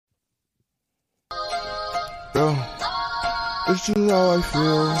Yeah. This is how I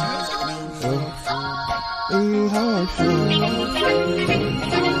feel. This is how I feel.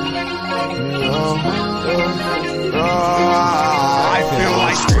 I feel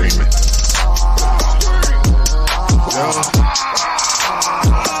like screaming.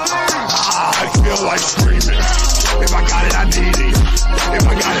 I feel like screaming. If I got it, I need it. If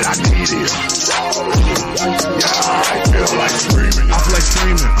I got it, I need it. Yeah, I feel like screaming. I feel like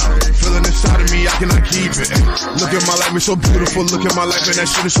screaming. Feeling inside of me, I cannot keep it. Look at my life, it's so beautiful. Look at my life, and that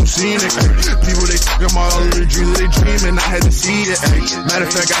shit is so scenic. People, they talking about all of the dreams they dreaming. I had to see it. Matter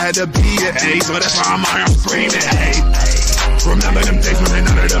of fact, I had to be it. So that's why I'm screaming. Remember them days when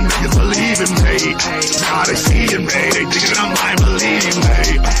none of them niggas believe in me. Now they see it, me. They thinking I'm lying, believe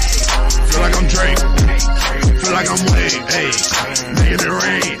me. Feel like I'm Drake. Feel like I'm Wayne. Making it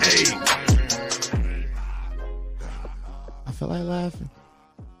rain. I feel like laughing.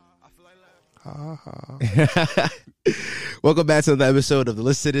 Welcome back to another episode of the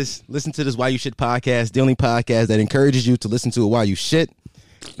Listen to This Why You Shit podcast, the only podcast that encourages you to listen to it while you shit.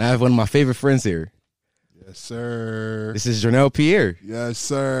 And I have one of my favorite friends here. Yes, sir. This is Janelle Pierre. Yes,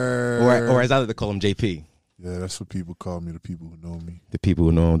 sir. Or as I like to call him, JP. Yeah, that's what people call me, the people who know me. The people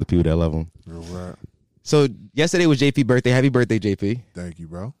who know him, the people that love him. Real rap. So yesterday was JP's birthday. Happy birthday, JP. Thank you,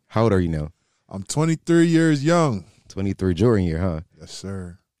 bro. How old are you now? I'm 23 years young. 23 during year, huh? Yes,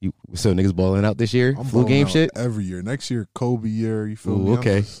 sir. So niggas balling out this year? I'm Flu game shit? Every year. Next year, Kobe year. You feel me?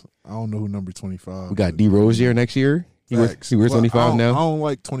 Okay. I don't know who number 25. We got D Rose year next year. He wears 25 now. I don't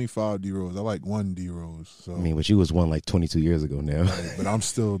like 25 D Rose. I like one D Rose. So. I mean, but you was one like 22 years ago now. Right, but I'm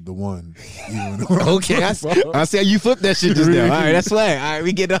still the one. Okay, I see how you flipped that shit just now. All right, that's fine. All right,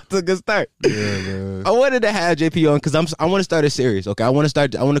 we get off to a good start. Yeah, man. I wanted to have JP on because I want to start a series. Okay, I want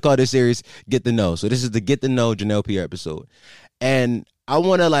to call this series "Get to Know." So this is the Get to Know Janelle Pierre episode, and I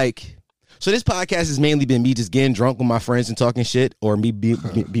want to So this podcast has mainly been me just getting drunk with my friends and talking shit, or me be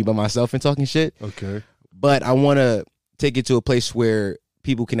by myself and talking shit. Okay. But I want to take it to a place where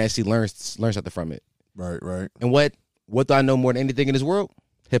people can actually learn something from it. Right. And what do I know more than anything in this world?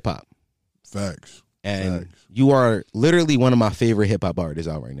 Hip hop. Facts. And you are literally one of my favorite hip hop artists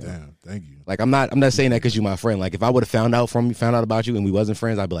out right now. Damn, thank you. Like I'm not saying that because you're my friend. Like if I would have found out about you and we wasn't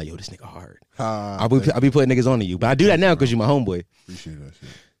friends, I'd be like, yo, this nigga hard. I'll be putting niggas on to you. But I do that now because you're my homeboy. Appreciate that shit.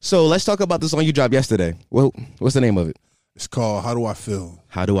 So let's talk about the song you dropped yesterday. Well, what's the name of it? It's called How Do I Feel?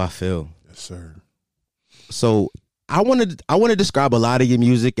 How Do I Feel? Yes, sir. So I want to describe a lot of your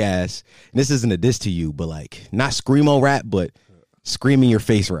music as, and this isn't a diss to you, but like not screamo rap, but scream in your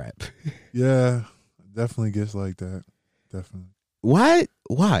face rap. Yeah, definitely gets like that. Definitely. Why?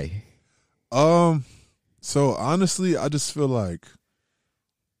 Why? So honestly, I just feel like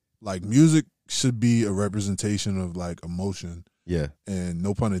music should be a representation of like emotion. Yeah. And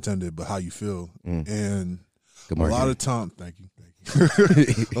no pun intended, but how you feel. And a lot of times, thank you.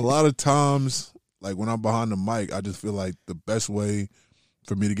 A lot of times, like when I'm behind the mic, I just feel like the best way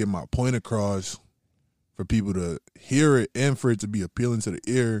for me to get my point across, for people to hear it and for it to be appealing to the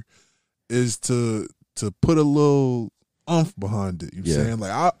ear, is to put a little oomph behind it. You know what I'm saying?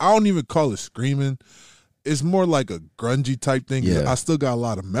 Like I don't even call it screaming. It's more like a grungy type thing. Yeah. I still got a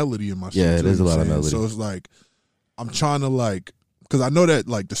lot of melody in my shit. Yeah, there's a lot of melody. So it's like I'm trying to because I know that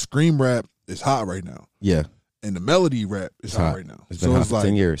like the scream rap is hot right now. Yeah. And the melody rap is hot right now. It's been hot for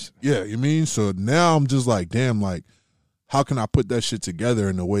 10 years. Yeah, you mean? So now I'm just like, damn, like, how can I put that shit together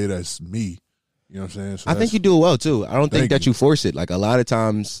in a way that's me? You know what I'm saying? So I think you do it well, too. I don't think that you force it. Like, a lot of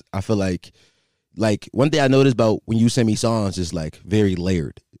times, I feel like one thing I noticed about when you send me songs is, like, very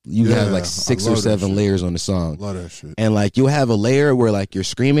layered. You have, like, 6 or 7 layers on the song. Love that shit. And, like, you'll have a layer where, like, you're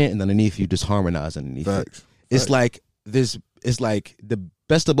screaming, and underneath you just harmonize underneath it. It's like this. It's like the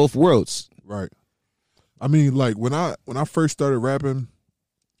best of both worlds. Right. I mean, like when I first started rapping,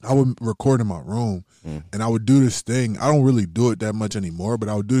 I would record in my room, and I would do this thing. I don't really do it that much anymore, but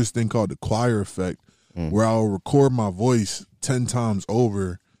I would do this thing called the choir effect, where I would record my voice 10 times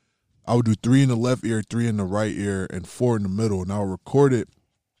over. I would do 3 in the left ear, 3 in the right ear, and 4 in the middle, and I would record it,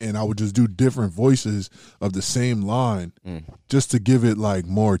 and I would just do different voices of the same line, just to give it like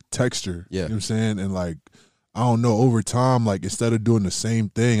more texture. Yeah. You know what I'm saying? And like, I don't know, over time, like instead of doing the same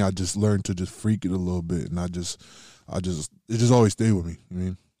thing, I just learned to just freak it a little bit, and it just always stayed with me. You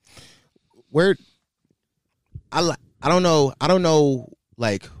know what I mean? I don't know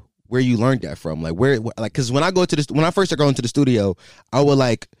like where you learned that from, like because when I first started going to the studio, I would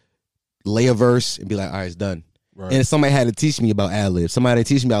like lay a verse and be like, all right, it's done. Right. And somebody had to teach me about ad-lib. Somebody had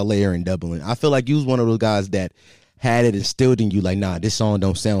to teach me about layering and doubling. I feel like you was one of those guys that had it instilled in you, like, nah, this song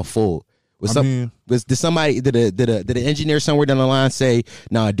don't sound full. Did somebody did an engineer somewhere down the line say,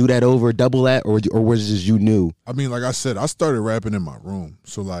 "Nah, do that over, double that," or was it just you knew? I mean, like I said, I started rapping in my room,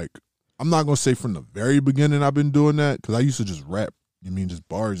 so like I'm not gonna say from the very beginning I've been doing that because I used to just rap. You mean just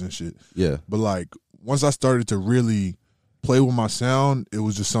bars and shit? Yeah. But like once I started to really play with my sound, it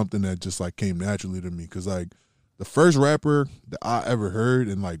was just something that just like came naturally to me. Because like the first rapper that I ever heard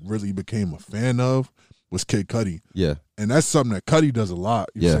and like really became a fan of was Kid Cudi. Yeah. And that's something that Cudi does a lot.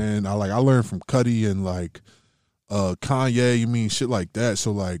 You know what I'm saying? I learned from Cudi and like Kanye, you mean shit like that.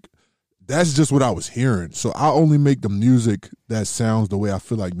 So like that's just what I was hearing. So I only make the music that sounds the way I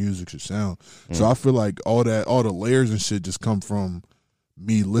feel like music should sound. So I feel like all the layers and shit just come from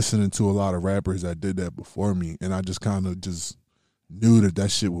me listening to a lot of rappers that did that before me, and I just kind of just knew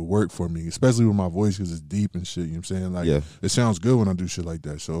that shit would work for me, especially with my voice because it's deep and shit. You know what I'm saying? Like it sounds good when I do shit like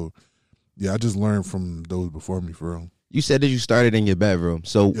that. So yeah, I just learned from those before me for real. You said that you started in your bedroom.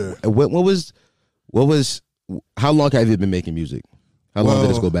 So what was how long have you been making music? How long did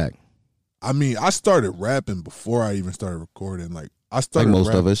this go back? I mean, I started rapping before I even started recording. Like I started like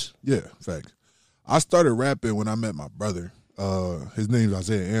most of us. Yeah, fact. I started rapping when I met my brother. His name's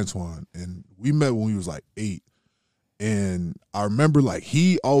Isaiah Antoine, and we met when we was like 8. And I remember like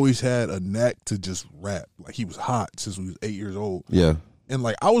he always had a knack to just rap. Like he was hot since we was 8 years old. Yeah. And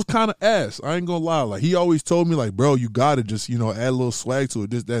like I was kind of ass. I ain't gonna lie. Like he always told me like, bro, you gotta just add a little swag to it,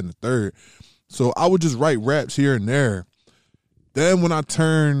 this, that, and the third. So I would just write raps here and there. Then when I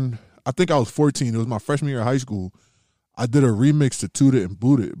turned, I think I was 14. It was my freshman year of high school. I did a remix to Toot It and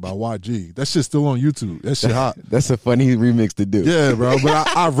Boot It by YG. That shit's still on YouTube. That shit hot. That's a funny remix to do. Yeah, bro. But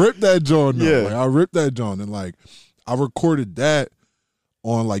I ripped that joint. Yeah. Like, I ripped that joint. And like I recorded that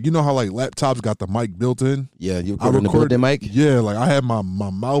on like, you know how like laptops got the mic built in? Yeah, you recorded the built-in mic? Yeah, like I had my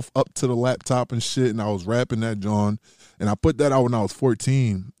mouth up to the laptop and shit, and I was rapping that joint. And I put that out when I was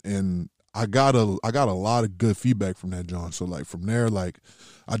 14, and I got a lot of good feedback from that joint. So like from there, like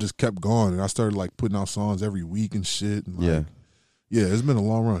I just kept going, and I started like putting out songs every week and shit. And, like, yeah, it's been a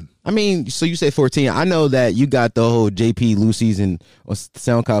long run. I mean, so you say 14. I know that you got the whole JP Lucy's and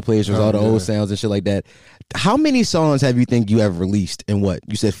SoundCloud players, all the old sounds and shit like that. How many songs have you think you ever released? And what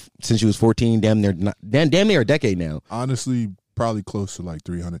you said since you was 14, damn near a decade now. Honestly, probably close to like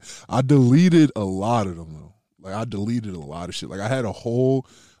 300. I deleted a lot of them though. Like I deleted a lot of shit. Like I had a whole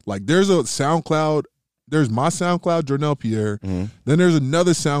like there's a SoundCloud. There's my SoundCloud, Jornell Pierre. Mm-hmm. Then there's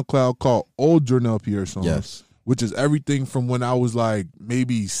another SoundCloud called Old Jornell Pierre songs. Yes. Which is everything from when I was like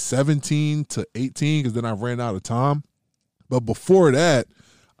maybe 17 to 18 because then I ran out of time. But before that,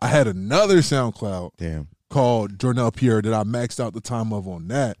 I had another SoundCloud called Jornell Pierre that I maxed out the time of on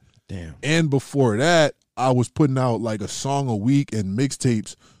that. Damn. And before that, I was putting out like a song a week and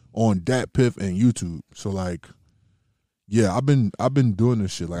mixtapes on DatPiff and YouTube. So like, yeah, I've been doing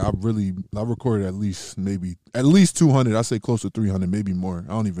this shit. Like I recorded at least 200. I say close to 300, maybe more.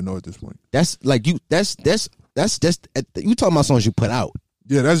 I don't even know at this point. That's like you. That's you talking about songs you put out.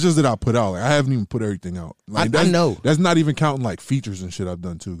 Yeah, that's just that I put out. Like I haven't even put everything out. Like I know. That's not even counting like features and shit I've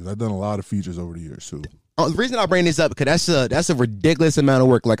done too. Because I've done a lot of features over the years too. The reason I bring this up because that's a ridiculous amount of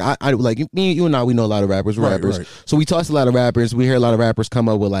work. Like I like me, you and I, we know a lot of rappers. We're rappers, right. So we talk to a lot of rappers. We hear a lot of rappers come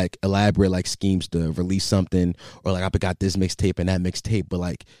up with like elaborate like schemes to release something, or like I got this mixtape and that mixtape. But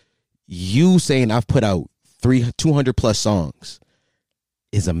like you saying I've put out 200 plus songs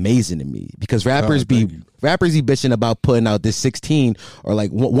is amazing to me because rappers be bitching about putting out this 16 or like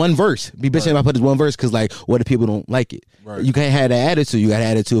one verse. Be bitching about putting this one verse because like what if people don't like it? Right. You can't have that attitude. You got an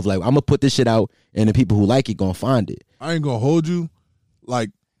attitude of like I'm gonna put this shit out and the people who like it gonna find it. I ain't gonna hold you.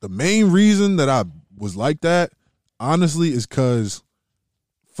 Like the main reason that I was like that, honestly, is because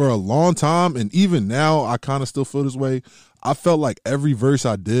for a long time and even now I kind of still feel this way. I felt like every verse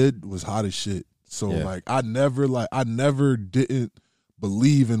I did was hot as shit. So like I never didn't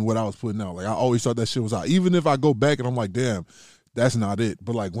believe in what I was putting out. Like I always thought that shit was out. Even if I go back and I'm like, damn, that's not it.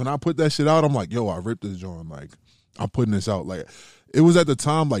 But like when I put that shit out, I'm like, yo, I ripped this joint. Like I'm putting this out. Like it was at the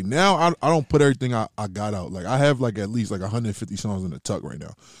time. Like now I don't put everything I got out. Like I have like at least like 150 songs in the tuck right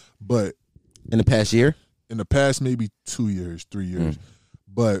now. But in the past year? In the past maybe 2 years, 3 years.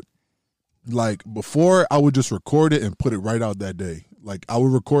 But like before I would just record it and put it right out that day. Like I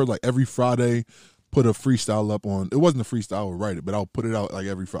would record like every Friday, put a freestyle up on. It wasn't a freestyle, I would write it, but I'll put it out like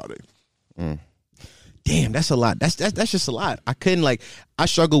every Friday. Damn, that's a lot. That's just a lot. I couldn't like. I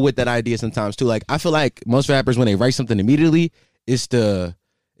struggle with that idea sometimes too. Like I feel like most rappers when they write something immediately, it's the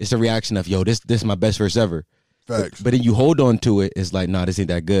reaction of yo, this is my best verse ever. Facts. But then you hold on to it, it's like nah, this ain't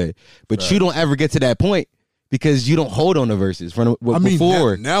that good. But you don't ever get to that point because you don't hold on the verses.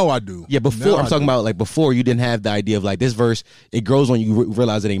 Before, now I do. Yeah, before I'm talking about like before you didn't have the idea of like this verse. It grows when you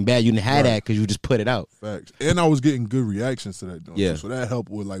realize it ain't bad. You didn't have that because you just put it out. Facts. And I was getting good reactions to that. Yeah. So that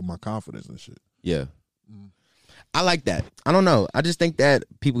helped with like my confidence and shit. Yeah. I like that. I don't know. I just think that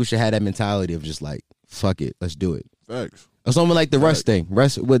people should have that mentality of just like, fuck it, let's do it. Facts. It's almost like the Russ thing.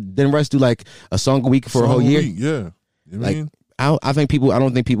 Didn't Russ do like a song a week for a whole year? Yeah. You know what I mean? I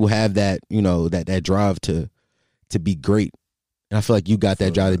don't think people have that, that drive to be great. And I feel like you got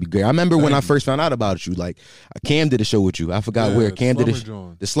that drive to be great. I remember when I first found out about you, like Cam did a show with you. I forgot where Cam did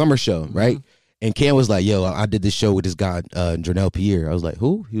the Slumber Show, right? And Cam was like, yo, I did this show with this guy, Janelle Pierre. I was like,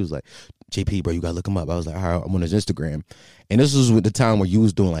 who? He was like, JP, bro, you gotta look him up. I was like, all right, I'm on his Instagram. And this was with the time where you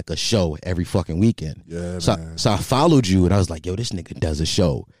was doing like a show every fucking weekend. Yeah, man. So I followed you and I was like, yo, this nigga does a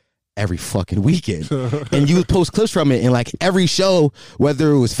show every fucking weekend. And you would post clips from it, and like every show,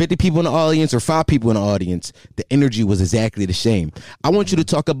 whether it was 50 people in the audience or 5 people in the audience, the energy was exactly the same. I want you to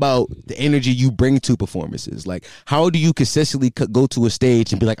talk about the energy you bring to performances. Like, how do you consistently go to a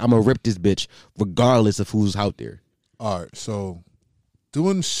stage and be like, I'm gonna rip this bitch regardless of who's out there? All right, so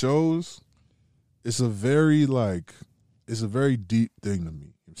doing shows, it's a very deep thing to me. You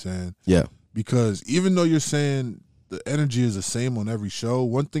know what I'm saying? Yeah. Because even though you're saying the energy is the same on every show,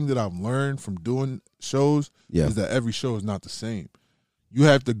 one thing that I've learned from doing shows is that every show is not the same. You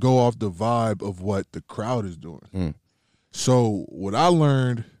have to go off the vibe of what the crowd is doing. So what I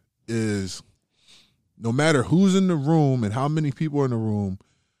learned is no matter who's in the room and how many people are in the room,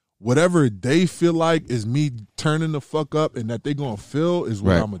 whatever they feel like is me turning the fuck up and that they gonna feel is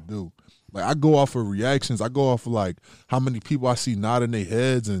what I'm gonna do. Like, I go off of reactions. I go off of like how many people I see nodding their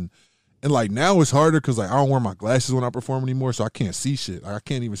heads, and like now it's harder because like I don't wear my glasses when I perform anymore, so I can't see shit. Like, I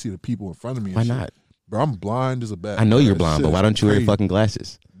can't even see the people in front of me. Why not? Bro, I'm blind as a bat. I know you're blind, but why don't you wear fucking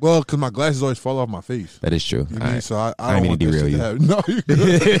glasses? Well, because my glasses always fall off my face. That is true. You know what I mean? So I don't want mean to that derail shit you. to happen. No, you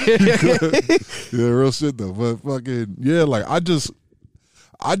good. Yeah, real shit though. But fucking yeah, like I just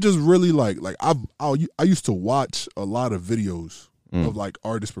really like I used to watch a lot of videos of like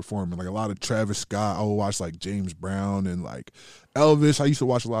artists performing, like a lot of Travis Scott. I would watch like James Brown and like Elvis. I used to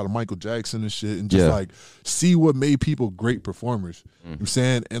watch a lot of Michael Jackson and shit, and just like see what made people great performers. You know what I'm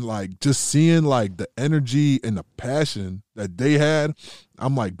saying? And like just seeing like the energy and the passion that they had,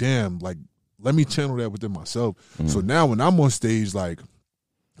 I'm like, damn, like let me channel that within myself. So now when I'm on stage, like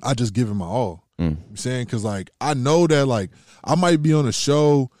I just give it my all. You know what I'm saying? Because like I know that like I might be on a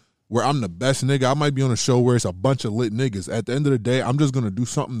show where I'm the best nigga. I might be on a show where it's a bunch of lit niggas. At the end of the day, I'm just gonna do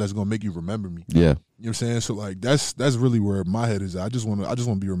something that's gonna make you remember me. Yeah. You know what I'm saying? So like that's really where my head is at. I just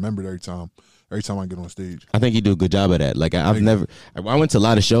wanna be remembered every time I get on stage. I think you do a good job of that. Like I went to a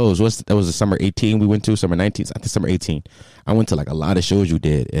lot of shows. That was the summer 18 we went to, summer 19, I think summer 18. I went to like a lot of shows you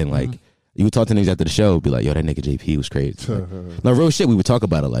did, and like you would talk to niggas after the show, be like, yo, that nigga JP was crazy. Like, no, real shit, we would talk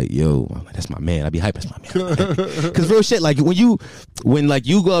about it like, yo, I'm like, that's my man. I'd be hyping, that's my man. Because real shit, like when you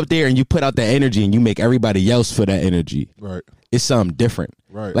go up there and you put out that energy and you make everybody else feel that energy, right? It's something different.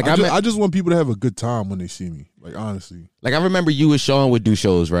 Right. Like I just want people to have a good time when they see me. Like, honestly. Like, I remember you and Sean would do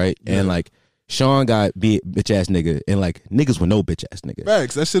shows, right? Yeah. And like Sean got bitch ass nigga, and like niggas would know bitch ass nigga.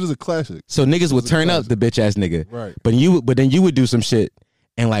 Facts. That shit is a classic. So niggas would turn up the bitch ass nigga. Right. But then you would do some shit.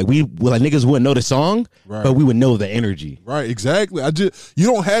 And like niggas wouldn't know the song, but we would know the energy. Right, exactly. You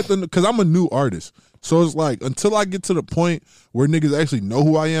don't have to, because I'm a new artist. So it's like until I get to the point where niggas actually know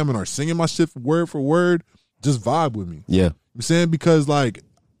who I am and are singing my shit word for word, just vibe with me. Yeah. You know what I'm saying? Because like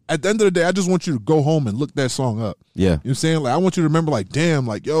at the end of the day, I just want you to go home and look that song up. Yeah. You know what I'm saying? Like I want you to remember like, damn,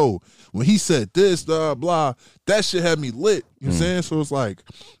 like, yo, when he said this, blah, that shit had me lit. You know what I'm saying? So it's like,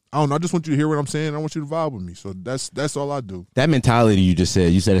 I don't know. I just want you to hear what I'm saying. I want you to vibe with me. So that's all I do. That mentality you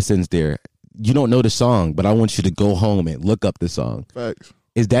said a sentence there. You don't know the song, but I want you to go home and look up the song. Facts.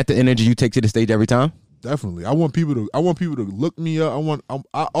 Is that the energy you take to the stage every time? Definitely. I want people to look me up.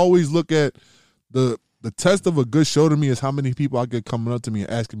 I always look at the test of a good show to me is how many people I get coming up to me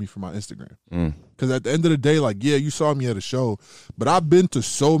and asking me for my Instagram. Because at the end of the day, like, yeah, you saw me at a show, but I've been to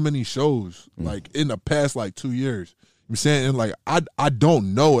so many shows like in the past like 2 years. You know what I'm saying? And like I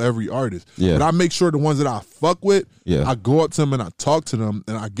don't know every artist, but I make sure the ones that I fuck with, I go up to them and I talk to them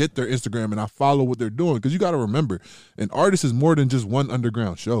and I get their Instagram and I follow what they're doing. Because you got to remember, an artist is more than just one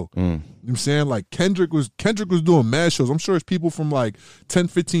underground show. You know what I'm saying? Like Kendrick was doing mad shows. I'm sure it's people from like 10,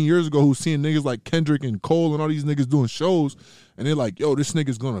 15 years ago who's seeing niggas like Kendrick and Cole and all these niggas doing shows, and they're like, yo, this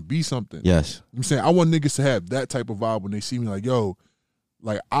nigga's gonna be something. Yes. You know what I'm saying? I want niggas to have that type of vibe when they see me, like, yo,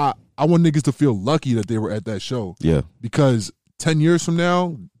 like I want niggas to feel lucky that they were at that show. Yeah. Because 10 years from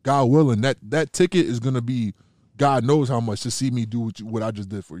now, God willing, that ticket is gonna be God knows how much to see me do what I just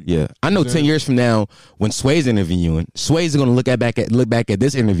did for you. Yeah, I know. 10 years from now, when Sway's interviewing, Sway's gonna look back at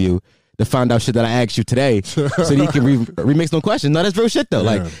this interview to find out shit that I asked you today, so that he can remix them questions. No, that's real shit though.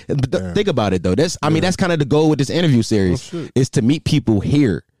 Like, think about it though. That's that's kind of the goal with this interview series is to meet people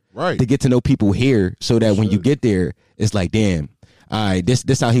here, right? To get to know people here, so that when you get there, it's like, damn, all right,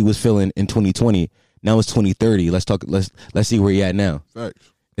 this how he was feeling in 2020. Now it's 2030. Let's talk. Let's see where he at now.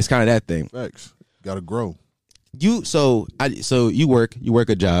 Facts. It's kind of that thing. Facts. Got to grow. So you work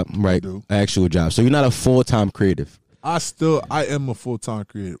a job, right? An actual job. So you're not a full-time creative. I am a full-time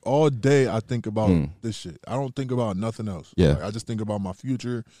creative. All day I think about this shit. I don't think about nothing else. Yeah. Like, I just think about my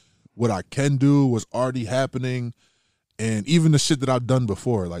future, what I can do, what's already happening, and even the shit that I've done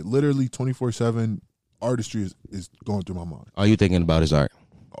before. Like literally 24/7 artistry is going through my mind. All you thinking about is art.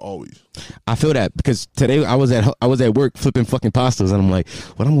 Always. I feel that because today I was at work flipping fucking pastas, and I'm like,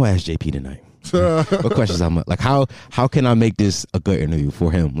 what I'm gonna ask JP tonight? What questions I'm like? How can I make this a good interview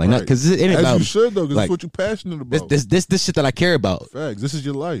for him? Like, not because it ain't about. As you should though, because like, it's what you're passionate about. This shit that I care about. Facts. This is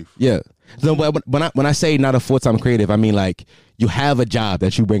your life. Yeah. So when I say not a full-time creative, I mean like you have a job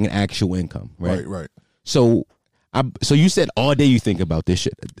that you bring an actual income, right? Right. So you said all day you think about this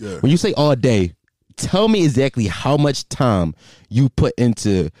shit. Yeah. When you say all day, tell me exactly how much time you put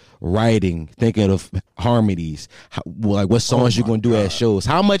into writing, thinking of harmonies, like what songs you're going to do at shows.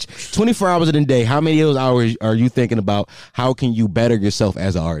 How much, 24 hours in a day, how many of those hours are you thinking about how can you better yourself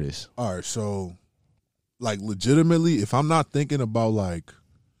as an artist? All right, so like legitimately, if I'm not thinking about like,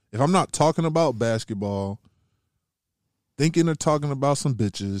 if I'm not talking about basketball, thinking or talking about some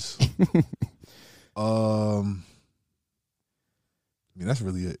bitches, I mean, that's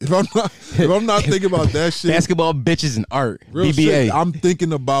really it. If I'm not thinking about that shit, basketball, bitches, and art, real BBA. Shit, I'm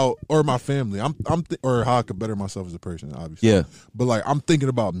thinking about or my family. Or how I could better myself as a person, obviously. Yeah. But like, I'm thinking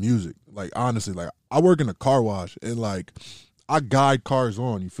about music. Like honestly, like I work in a car wash and like I guide cars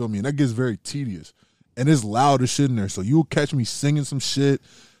on. You feel me? And that gets very tedious, and it's loud as shit in there. So you'll catch me singing some shit,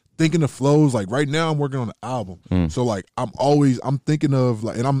 thinking of flows. Like right now, I'm working on an album. So like I'm thinking of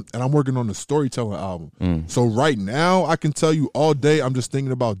like, and I'm working on the storytelling album. So right now, I can tell you all day, I'm just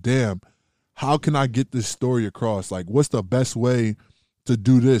thinking about, damn, how can I get this story across? Like, what's the best way to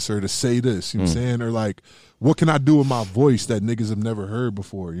do this or to say this? You know what I'm saying? Or like, what can I do with my voice that niggas have never heard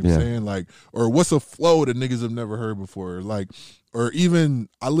before? You know what I'm saying? Like, or what's a flow that niggas have never heard before? Like, or even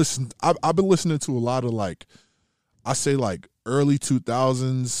I've been listening to a lot of like, I say like early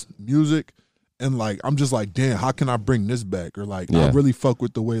 2000s music, and like I'm just like, damn, how can I bring this back? Or like I really fuck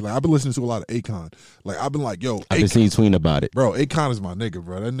with the way, like I've been listening to a lot of Akon. Like I've been like, yo, I've been seeing you tweeting about it, bro. Akon is my nigga,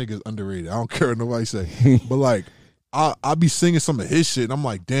 bro. That nigga's underrated. I don't care what nobody say, but like I be singing some of his shit, and I'm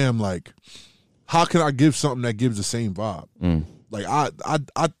like, damn, like how can I give something that gives the same vibe? Like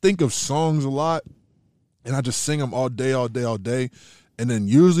I think of songs a lot, and I just sing them all day, and then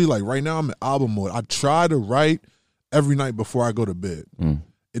usually like right now I'm in album mode. I try to write every night before I go to bed.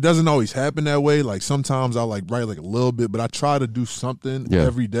 It doesn't always happen that way. Like sometimes I like write like a little bit, but I try to do something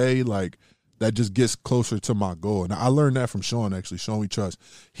every day like that just gets closer to my goal. And I learned that from Sean, actually. Sean We Trust.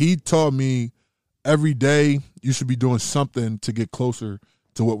 He taught me every day you should be doing something to get closer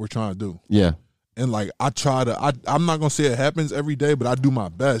to what we're trying to do. Yeah. And like I try to, I'm not gonna say it happens every day, but I do my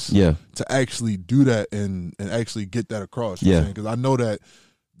best to actually do that and actually get that across. You know what I'm saying? Because I know that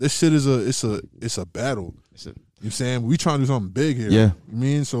this shit is a battle. You know what I'm saying? We trying to do something big here. Yeah. You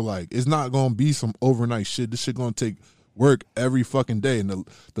mean? So like it's not gonna be some overnight shit. This shit gonna take work every fucking day. And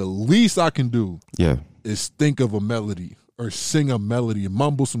the least I can do is think of a melody or sing a melody and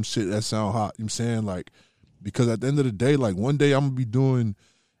mumble some shit that sound hot. You know what I'm saying? Like, because at the end of the day, like one day I'm gonna be doing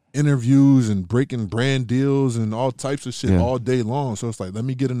interviews and breaking brand deals and all types of shit all day long. So it's like, let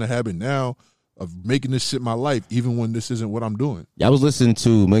me get in the habit now of making this shit my life, even when this isn't what I'm doing. Yeah, I was listening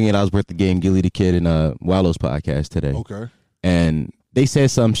to $1 Million Worth of Game, Gilly the Kid, and Wallows podcast today. Okay. And they said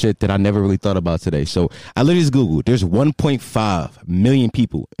some shit that I never really thought about today. So I literally just Googled. There's 1.5 million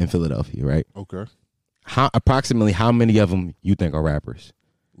people in Philadelphia, right? Okay. Approximately how many of them you think are rappers?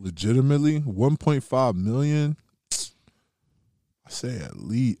 Legitimately, 1.5 million. I say at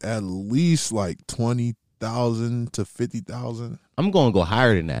least like 20,000 to 50,000. I'm going to go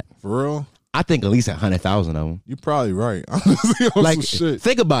higher than that. For real? I think at least 100,000 of them. You're probably right. Honestly, like,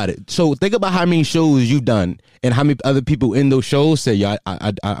 think about it. So think about how many shows you've done and how many other people in those shows say, "Yeah,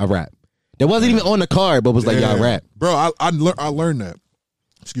 I rap." That wasn't even on the card, but was like, "Yeah, I rap." Bro, I learned that.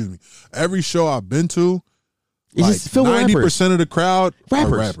 Excuse me. Every show I've been to, it's like just filled with 90% of the crowd are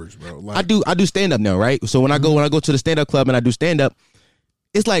rappers, bro. Like, I do stand up now, right? So when I go to the stand up club and I do stand up,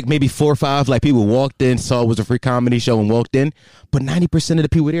 it's like maybe 4 or 5 like people walked in, saw it was a free comedy show and walked in, but 90% of the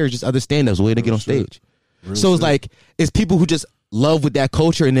people there is just other stand ups waiting to get on stage. So it's like it's people who just love with that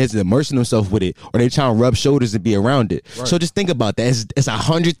culture and is immersing themselves with it, or they trying to rub shoulders and be around it. Right. So just think about that. It's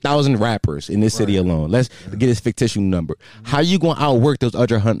 100,000 rappers in this city alone. Let's get this fictitious number. How you going to outwork those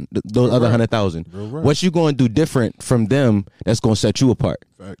other 100,000? What you going to do different from them that's going to set you apart?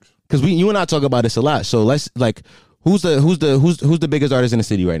 Facts. Because you and I talk about this a lot. So let's like, who's the biggest artist in the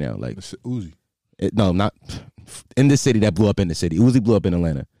city right now? Like Uzi. No, not in this city that blew up in the city. Uzi blew up in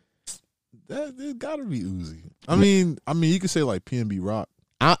Atlanta. It gotta be Uzi. I mean, you could say like PNB Rock.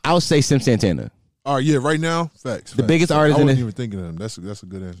 I'll say Sim Santana. Oh yeah, right now, facts. The biggest artist. I wasn't even thinking of him. That's a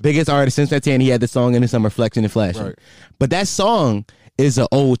good answer. Biggest artist, Sim Santana. He had the song in the summer, Flexing and Flashing. Right. But that song is an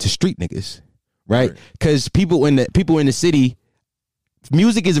ode to street niggas, right? Because people in the city,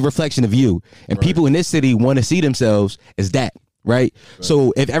 music is a reflection of you, and people in this city want to see themselves as that. Right?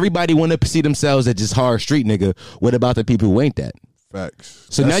 So if everybody want to see themselves as just hard street nigga, what about the people who ain't that? Facts.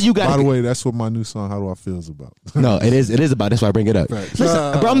 So now you got. By the way, that's what my new song "How Do I Feel" is about. No, it is about. That's why I bring it up.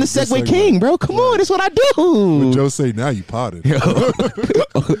 Listen, bro, I'm the Segway King, bro. Come on, that's what I do. But Joe say now you potted.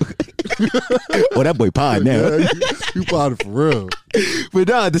 Oh, that boy pod now. Yeah, you potted for real. But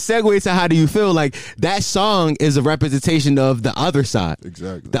the segue to How Do You Feel? Like that song is a representation of the other side.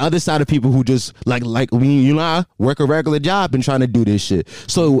 Exactly. The other side of people who just like when you and I work a regular job and trying to do this shit.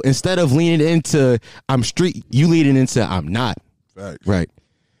 So instead of leaning into I'm street, you leaning into I'm not. Facts. Right.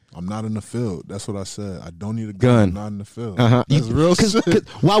 I'm not in the field. That's what I said. I don't need a gun. I'm not in the field. That's real shit.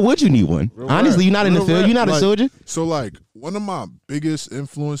 Why would you need one? Honestly, you're not in the field. You're not a soldier. So like one of my biggest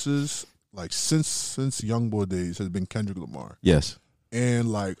influences, like since YoungBoy days, has been Kendrick Lamar. Yes. And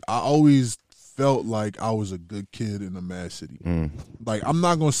like I always felt like I was a good kid in a mad city. Like I'm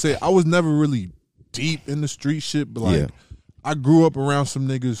not gonna say I was never really deep in the street shit, but like I grew up around some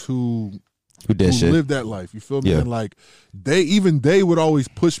niggas who lived that life. You feel me? And like they would always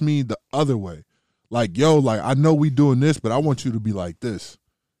push me the other way. Like, yo, like I know we doing this, but I want you to be like this.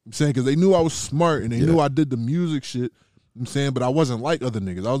 I'm saying, because they knew I was smart and they knew I did the music shit. I'm saying, but I wasn't like other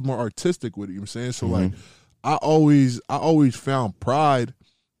niggas. I was more artistic with it. You know what I'm saying? So like I always found pride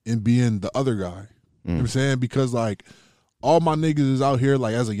in being the other guy. You know what I'm saying? Because like all my niggas is out here,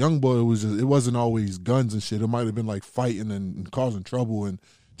 like as a young boy, it wasn't always guns and shit. It might have been like fighting and causing trouble and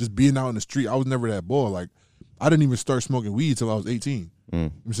just being out in the street. I was never that boy. Like I didn't even start smoking weed till I was 18. You know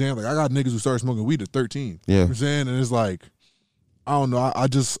what I'm saying? Like I got niggas who started smoking weed at 13. You know what I'm saying? And it's like, I don't know. I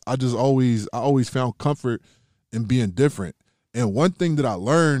just always found comfort in being different. And one thing that I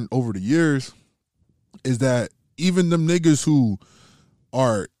learned over the years is that even them niggas who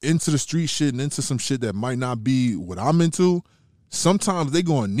are into the street shit and into some shit that might not be what I'm into, sometimes they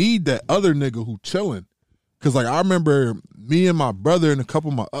gonna need that other nigga who chilling. Cause like I remember me and my brother and a couple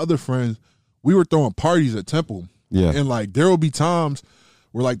of my other friends, we were throwing parties at Temple. Yeah. And like there will be times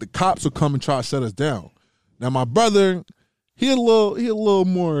where like the cops will come and try to shut us down. Now my brother, he a little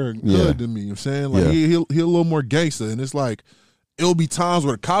more good than me, you know what I'm saying? Like he a little more gangster. And it's like it'll be times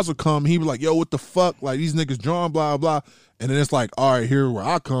where the cops will come and he be like, yo, what the fuck? Like these niggas drawn, blah, blah. And then it's like, all right, here where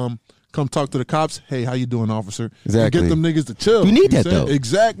I come talk to the cops. Hey, how you doing, officer? Exactly. And get them niggas to chill. You need that though.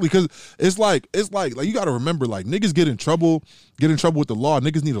 Exactly, because it's like you got to remember, like niggas get in trouble with the law.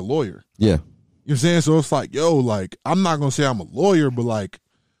 Niggas need a lawyer. Yeah, you know what I'm saying. So it's like, yo, like I'm not gonna say I'm a lawyer, but like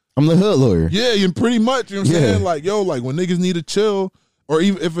I'm the hood lawyer. Yeah, and pretty much. You know what I'm saying. Like, yo, like when niggas need to chill, or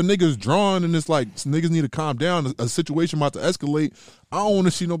even if a nigga's drawn and it's like niggas need to calm down, a situation about to escalate. I don't want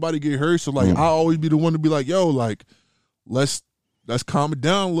to see nobody get hurt. So like I always be the one to be like, yo, like let's calm it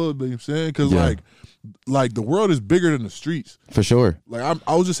down a little bit, you know what I'm saying? Because like the world is bigger than the streets. For sure. Like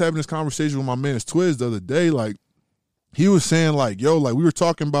I was just having this conversation with my man Twiz the other day. Like he was saying like, yo, like we were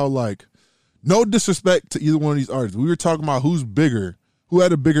talking about like, no disrespect to either one of these artists. We were talking about who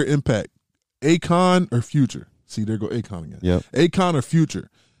had a bigger impact, Akon or Future. See, there go Akon again. Yep. Akon or Future.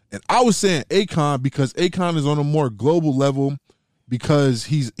 And I was saying Akon because Akon is on a more global level, because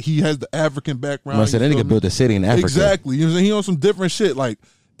he has the African background. I said that nigga built a city in Africa. Exactly. You know what I'm saying? He on some different shit. Like,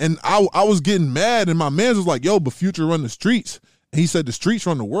 and I was getting mad, and my man was like, yo, but Future run the streets. And he said the streets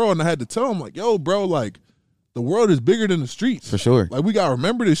run the world, and I had to tell him, like, yo, bro, like, the world is bigger than the streets. For sure. Like, we gotta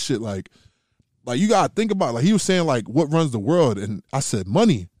remember this shit. Like you gotta think about it. Like he was saying, like, what runs the world? And I said,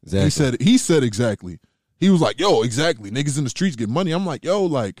 money. Exactly. He said exactly. He was like, yo, exactly. Niggas in the streets get money. I'm like, yo,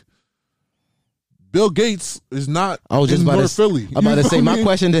 like, Bill Gates is not in North Philly. I'm about to say, my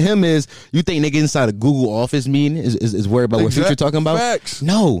question to him is, you think nigga inside a Google office meeting is worried about what Future talking about? Facts.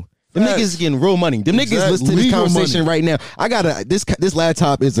 No. Them niggas is getting real money. Them niggas listen to this conversation right now. I got this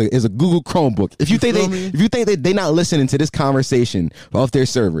laptop is a Google Chromebook. If you think that they not listening to this conversation off their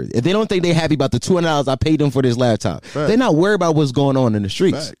server, if they don't think they happy about the $200 I paid them for this laptop, they're not worried about what's going on in the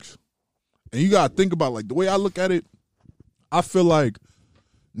streets. Facts. And you gotta think about, like, the way I look at it, I feel like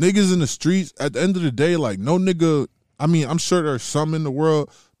niggas in the streets, at the end of the day, like, no nigga, I mean, I'm sure there's some in the world,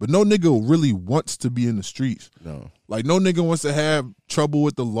 but no nigga really wants to be in the streets. No. Like, no nigga wants to have trouble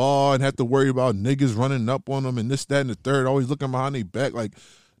with the law and have to worry about niggas running up on them and this, that, and the third, always looking behind their back. Like,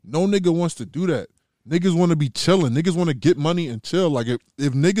 no nigga wants to do that. Niggas want to be chilling. Niggas want to get money and chill. Like, if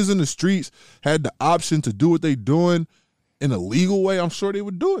niggas in the streets had the option to do what they doing in a legal way, I'm sure they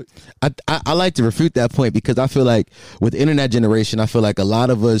would do it. I like to refute that point because I feel like with the internet generation, I feel like a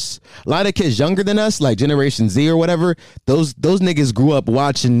lot of kids younger than us, like Generation Z or whatever, those niggas grew up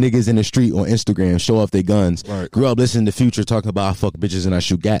watching niggas in the street on Instagram show off their guns. Right. Grew up listening to Future talking about I fuck bitches and I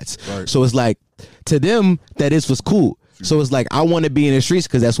shoot gats. Right. So it's like, to them, that is what's cool. So it's like, I want to be in the streets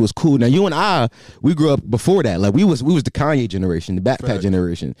because that's what's cool. Now, you and I, we grew up before that. Like, we was the Kanye generation, the backpack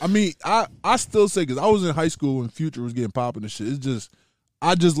generation. I mean, I still say, because I was in high school when Future was getting popping and shit. It's just,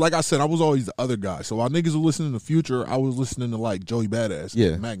 like I said, I was always the other guy. So while niggas were listening to Future, I was listening to, like, Joey Badass,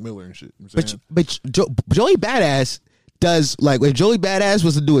 yeah, Mac Miller and shit. You know what I'm saying? But Joey Badass does, like, if Joey Badass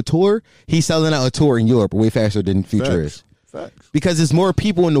was to do a tour, he's selling out a tour in Europe way faster than Future is. Facts. Because there's more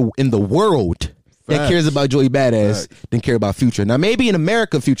people in the world that cares about Joey Badass than care about Future. Now, maybe in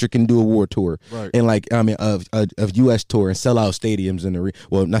America, Future can do a war tour and of U.S. tour and sell out stadiums and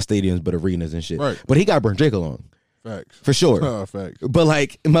not stadiums but arenas and shit. Right. But he got Burn Drake along. Facts. For sure. Facts. But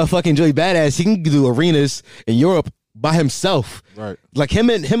like motherfucking Joey Badass, he can do arenas in Europe by himself. Right. Like him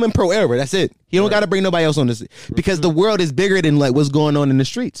and Pro Era. That's it. He don't got to bring nobody else on this because the world is bigger than like what's going on in the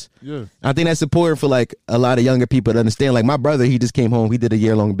streets. Yeah. I think that's important for like a lot of younger people to understand. Like my brother, he just came home. He did a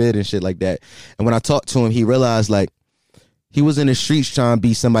year-long bid and shit like that. And when I talked to him, he realized like he was in the streets trying to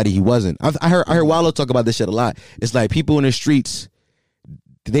be somebody he wasn't. I heard Wallow talk about this shit a lot. It's like people in the streets,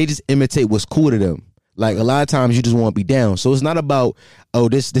 they just imitate what's cool to them. Like a lot of times you just want to be down. So it's not about, oh,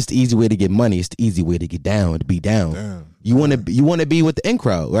 this the easy way to get money. It's the easy way to get down, to be down. Damn. You want to be with the in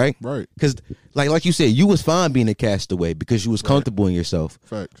crowd, right? Right. Because like you said, you was fine being a castaway because you was comfortable in yourself.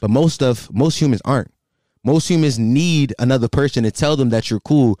 Facts. But most humans aren't. Most humans need another person to tell them that you're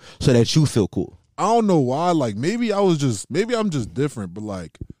cool so that you feel cool. I don't know why. Like maybe I'm just different, but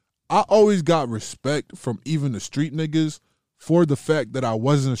like I always got respect from even the street niggas for the fact that I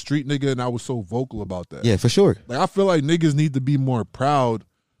wasn't a street nigga and I was so vocal about that. Yeah, for sure. Like I feel like niggas need to be more proud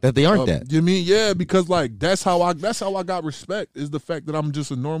that they aren't that. You mean? Yeah, because like that's how I got respect, is the fact that I'm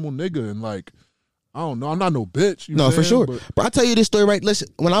just a normal nigga and like I don't know, I'm not no bitch. No, for sure. But I'll tell you this story, right? Listen,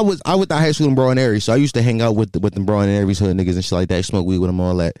 when I went to high school in Broad and Aries, so I used to hang out with them Broad and Aries hood niggas and shit like that, smoke weed with them,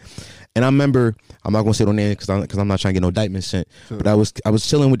 all that. And I remember, I'm not gonna say no name because I'm not trying to get no indictment sent. Sure. But I was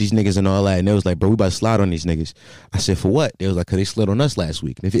chilling with these niggas and all that, and they was like, "Bro, we about to slide on these niggas." I said, "For what?" They was like, "Cause they slid on us last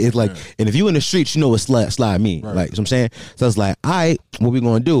week." And if you in the streets, you know what slide mean, right. Like, you know what I'm saying. So I was like, "All right, what we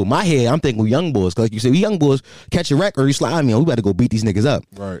gonna do?" In my head, I'm thinking we young boys, cause like you said, we young boys catch a wreck or you slide me on, we about to go beat these niggas up.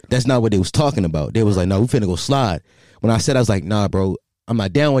 Right. That's not what they was talking about. They was like, "No, we finna go slide." When I said, I was like, "Nah, bro, I'm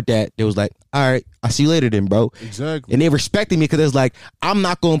not down with that." They was like, "All right, I'll see you later then, bro." Exactly. And they respected me because it's like, I'm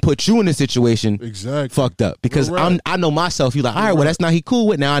not going to put you in a situation fucked up because I know myself. You're like, all right, well, that's not he cool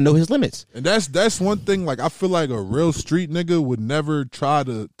with. Now I know his limits. And that's one thing, like, I feel like a real street nigga would never try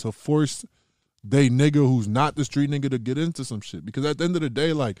to force they nigga who's not the street nigga to get into some shit. Because at the end of the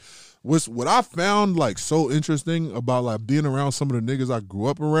day, like, what I found, like, so interesting about, like, being around some of the niggas I grew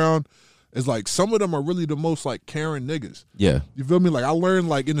up around is like some of them are really the most like caring niggas. Yeah. You feel me? Like I learned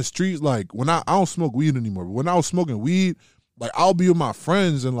like in the streets, like when I don't smoke weed anymore, but when I was smoking weed, like I'll be with my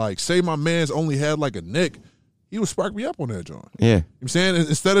friends and like say my man's only had like a nick, he would spark me up on that joint. Yeah. You know what I'm saying?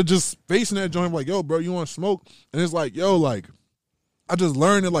 Instead of just facing that joint like, yo, bro, you want to smoke? And it's like, yo, like I just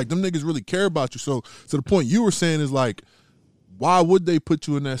learned that like them niggas really care about you. So to the point you were saying is like, why would they put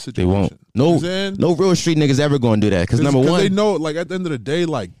you in that situation? They won't. No real street niggas ever going to do that. Because number one, they know, like at the end of the day,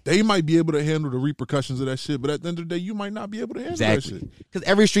 like they might be able to handle the repercussions of that shit, but at the end of the day, you might not be able to handle that shit. Because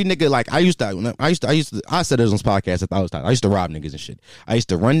every street nigga, like I said this on this podcast 1,000 times. I used to rob niggas and shit. I used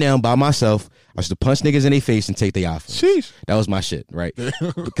to run down by myself. I used to punch niggas in their face and take their iPhone. Sheesh. That was my shit, right?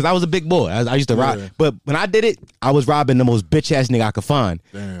 Because I was a big boy. I used to rob. But when I did it, I was robbing the most bitch ass nigga I could find.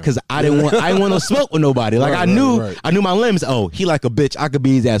 Because I didn't want no smoke with nobody. Like I knew my limits. Oh, he like a bitch. I could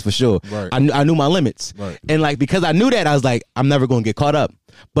be his ass for sure. Right. I knew my limits. Right. And like because I knew that, I was like, I'm never gonna get caught up.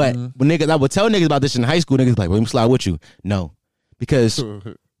 But when niggas, I would tell niggas about this in high school, niggas like, well, let me slide with you. No. Because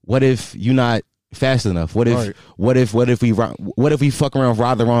what if you not fast enough? What if we fuck around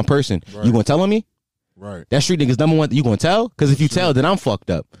rob the wrong person? Right. You gonna tell on me? Right. That street niggas number one. You gonna tell? Because if you tell, then I'm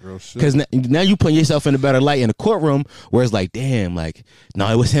fucked up. Because now you putting yourself in a better light in the courtroom where it's like, damn, like,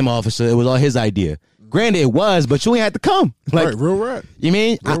 no, it was him, officer. It was all his idea. Granted, it was, but you ain't had to come. Like, right, real rap. You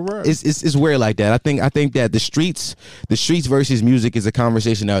mean Real rap. it's weird like that. I think that the streets versus music is a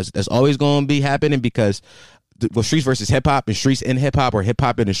conversation that's always going to be happening because streets versus hip hop and streets in hip hop or hip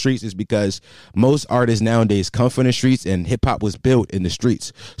hop in the streets is because most artists nowadays come from the streets and hip hop was built in the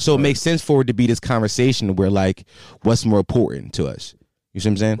streets. So it makes sense for it to be this conversation where like what's more important to us. You see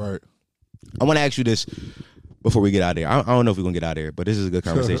what I'm saying? Right. I want to ask you this before we get out of here. I don't know if we're gonna get out of here, but this is a good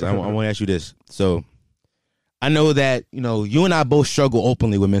conversation. I want to ask you this. So I know that, you and I both struggle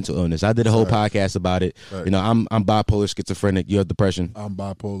openly with mental illness. I did a whole podcast about it. Right. I'm bipolar, schizophrenic. You have depression. I'm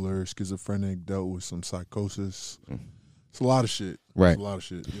bipolar, schizophrenic, dealt with some psychosis. It's a lot of shit. Right. It's a lot of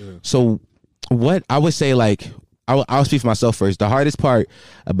shit, yeah. So what I would say, like, I'll speak for myself first. The hardest part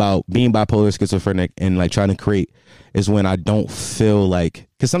about being bipolar, schizophrenic, and like trying to create is when I don't feel like,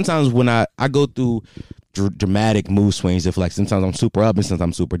 because sometimes when I go through dramatic mood swings, if like sometimes I'm super up and sometimes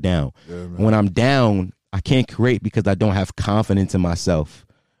I'm super down. Yeah, when I'm down, I can't create because I don't have confidence in myself,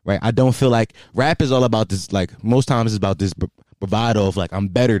 right? I don't feel like rap is all about this, like most times it's about this bravado of like, I'm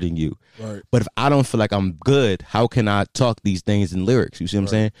better than you. Right. But if I don't feel like I'm good, how can I talk these things in lyrics? You see what I'm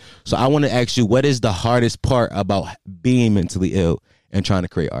saying? So I want to ask you, what is the hardest part about being mentally ill and trying to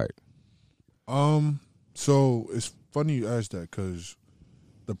create art? So it's funny you ask that because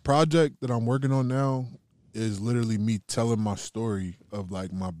the project that I'm working on now is literally me telling my story of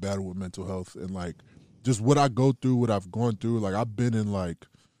like my battle with mental health and like just what I go through, what I've gone through. Like I've been in like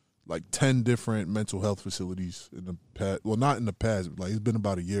 10 different mental health facilities in the past. Well, not in the past. Like it's been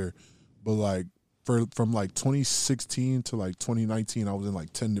about a year, but like from like 2016 to like 2019, I was in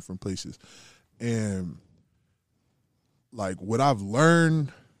like 10 different places. And like what I've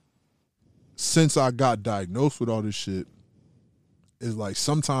learned since I got diagnosed with all this shit is like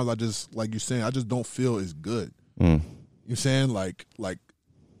sometimes I just, like you're saying, I just don't feel as good. You know what I'm saying? Like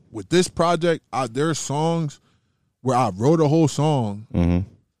with this project, there are songs where I wrote a whole song and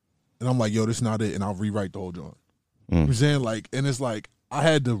I'm like, yo, this is not it, and I'll rewrite the whole joint. You know what I'm saying? Like, and it's like I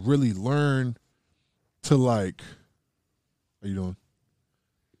had to really learn to like, how you doing?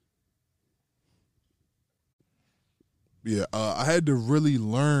 Yeah, I had to really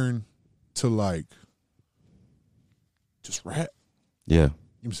learn to like just rap. Yeah. You know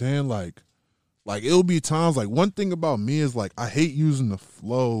what I'm saying? Like it'll be times, like one thing about me is like I hate using the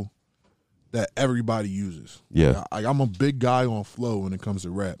flow that everybody uses. Yeah. Like I'm a big guy on flow when it comes to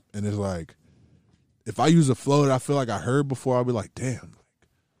rap. And it's like, if I use a flow that I feel like I heard before, I'll be like, damn, like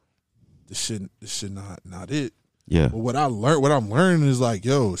this shit not it. Yeah. But what I'm learning is like,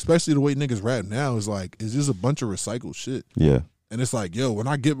 yo, especially the way niggas rap now is like, it's just a bunch of recycled shit. Yeah. And it's like, yo, when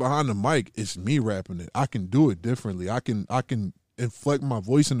I get behind the mic, it's me rapping it. I can do it differently. I can inflect my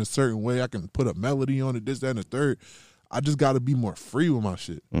voice in a certain way. I can put a melody on it, this, that, and the third. I just got to be more free with my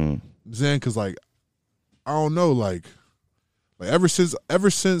shit. You know what I'm saying? Because, like, I don't know, like ever since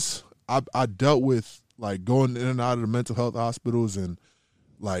I dealt with, like, going in and out of the mental health hospitals and,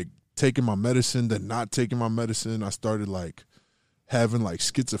 like, taking my medicine, then not taking my medicine, I started, like, having, like,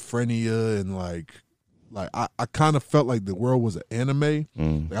 schizophrenia and, like I kind of felt like the world was an anime.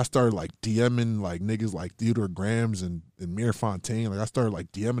 Like I started like DMing like niggas like Theodore Grams and Mir Fontaine. Like I started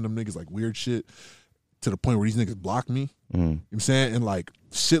like DMing them niggas like weird shit to the point where these niggas blocked me. You know what I'm saying? And like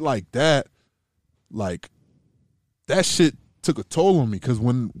shit like that, like that shit took a toll on me because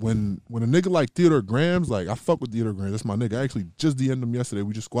when a nigga like Theodore Grams, like I fuck with Theodore Grams, that's my nigga. I actually just DM'd him yesterday.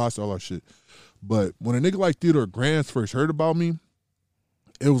 We just squashed all our shit. But when a nigga like Theodore Grams first heard about me,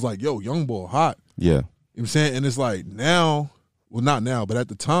 it was like, yo, young boy hot. Yeah. You know what I'm saying? And it's like now, well, not now, but at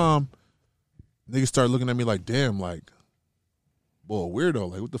the time, niggas started looking at me like, damn, like, boy, weirdo.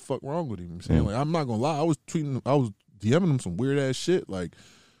 Like, what the fuck wrong with him? You know what I'm saying? Like, I'm not gonna lie, I was DMing him some weird ass shit, like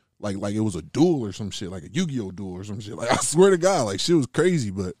it was a duel or some shit, like a Yu-Gi-Oh duel or some shit. Like, I swear to God, like shit was crazy.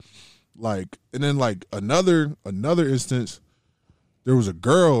 But like, and then like another instance, there was a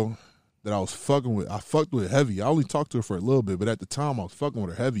girl that I was fucking with. I fucked with heavy. I only talked to her for a little bit, but at the time I was fucking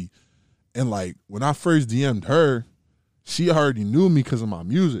with her heavy. And, like, when I first DM'd her, she already knew me because of my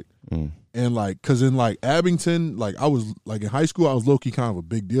music. And, like, because in, like, Abington, like, I was, like, in high school, I was low-key kind of a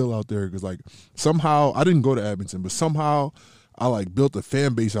big deal out there because, like, somehow, I didn't go to Abington, but somehow I, like, built a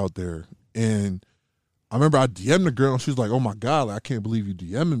fan base out there. And I remember I DM'd the girl, and she was like, oh, my God, like, I can't believe you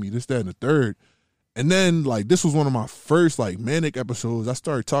DMing me, this, that, and the third. And then, like, this was one of my first, like, manic episodes. I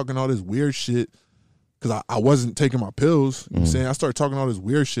started talking all this weird shit. Because I wasn't taking my pills. You know what I'm saying? I started talking all this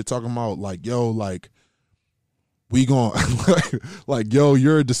weird shit, talking about, like, yo, like, we gon' like, yo,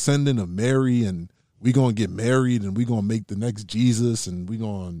 you're a descendant of Mary, and we gonna get married, and we gonna make the next Jesus, and we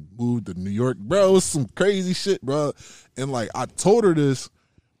gonna move to New York. Bro, it was some crazy shit, bro. And, like, I told her this,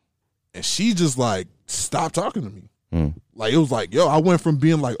 and she just, like, stopped talking to me. Like, it was like, yo, I went from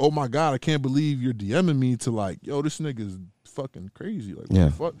being like, oh my God, I can't believe you're DMing me, to like, yo, this nigga's fucking crazy. Like, what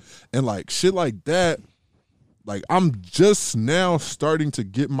the fuck? And like shit like that, like, I'm just now starting to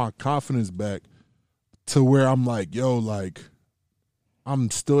get my confidence back to where I'm like, yo, like, I'm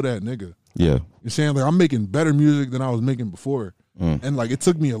still that nigga. Yeah. You're saying, like, I'm making better music than I was making before. And like, it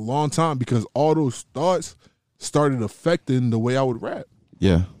took me a long time because all those thoughts started affecting the way I would rap.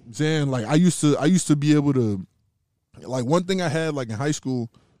 Yeah. I'm saying, like, I used to be able to, like, one thing I had, like, in high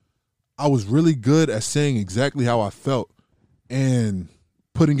school, I was really good at saying exactly how I felt and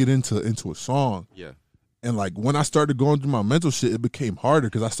putting it into a song. Yeah. And like, when I started going through my mental shit, it became harder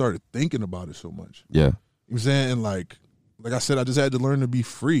because I started thinking about it so much. Yeah. You know what I'm saying? And like I said, I just had to learn to be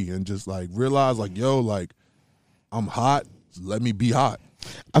free and just like realize, like, yo, like, I'm hot, let me be hot.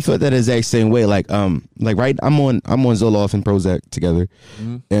 I felt that exact same way. Like right, I'm on Zoloft and Prozac together,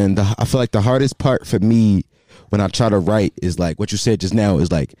 and I feel like the hardest part for me when I try to write is like what you said just now,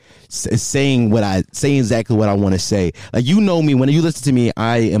 is like saying exactly what I want to say. Like, you know me, when you listen to me,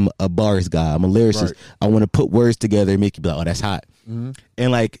 I am a bars guy. I'm a lyricist. Right. I want to put words together and make you be like, oh, that's hot.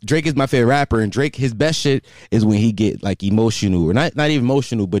 And like, Drake is my favorite rapper, and Drake, his best shit is when he get like emotional, or not even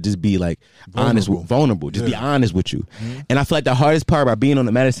emotional, but just be like vulnerable, just be honest with you. And I feel like the hardest part about being on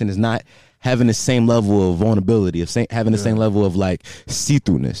the medicine is not having the same level of vulnerability, of having the same level of like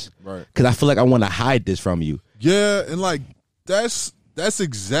see-throughness. Right. Because I feel like I want to hide this from you. Yeah, and like that's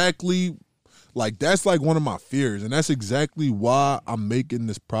exactly, like, that's like one of my fears, and that's exactly why I'm making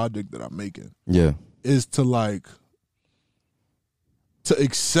this project that I'm making. Yeah, is to like to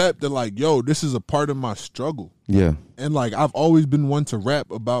accept that, like, yo, this is a part of my struggle. Yeah, and like, I've always been one to rap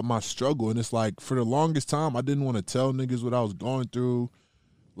about my struggle, and it's like, for the longest time, I didn't want to tell niggas what I was going through.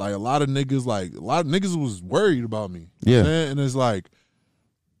 Like, a lot of niggas was worried about me. Yeah, and it's like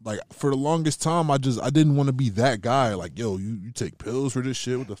for the longest time, I didn't want to be that guy. Like, yo, you take pills for this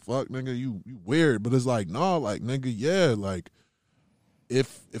shit? What the fuck, nigga? You weird. But it's like, no, like, nigga, yeah, like,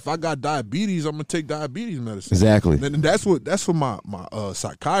 if I got diabetes, I'm gonna take diabetes medicine. Exactly. And that's what my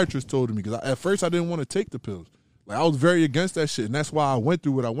psychiatrist told me, because at first I didn't want to take the pills. Like, I was very against that shit, and that's why I went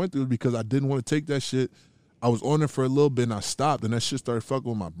through what I went through, because I didn't want to take that shit. I was on it for a little bit and I stopped, and that shit started fucking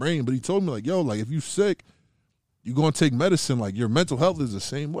with my brain. But he told me, like, yo, like, if you sick, you gonna take medicine. Like, your mental health is the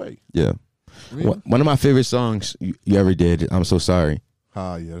same way. Yeah. I mean, one of my favorite songs you ever did, I'm So Sorry.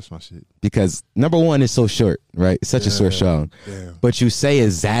 Yeah, that's my shit. Because number one, it's so short, right? It's such a short song. Damn. But you say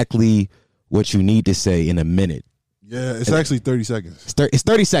exactly what you need to say in a minute. Yeah, it's actually 30 seconds. It's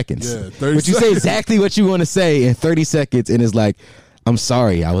 30 seconds. Yeah, 30 But you say exactly what you want to say in 30 seconds, and it's like, I'm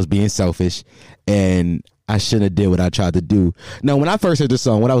sorry, I was being selfish, and I shouldn't have did what I tried to do. No, when I first heard the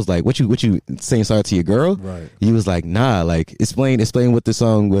song, when I was like, what you saying sorry to your girl? Right. He was like, nah, like, explain what the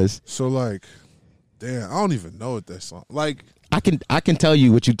song was. So, like, damn, I don't even know what that song, like, I can tell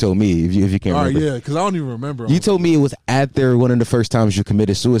you what you told me if you can't remember. All right, yeah, because I don't even remember. You told me it was after one of the first times you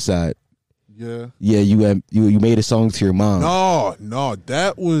committed suicide. Yeah. Yeah, you made a song to your mom. No,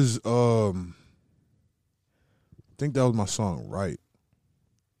 that was I think that was my song, Right.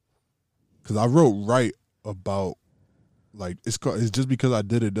 Because I wrote Right about, like, it's just because I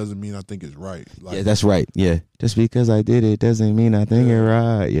did it doesn't mean I think it's right. Like, yeah, that's right. Yeah, just because I did it doesn't mean I think it's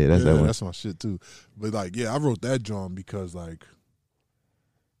right. Yeah, that's that one. That's my shit too. But like, yeah, I wrote that John because I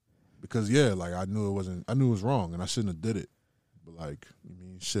knew it was wrong and I shouldn't have did it. But like, I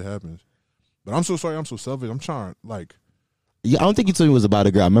mean, shit happens. But I'm so sorry, I'm so selfish. I'm trying, like. Yeah, I don't think you told me it was about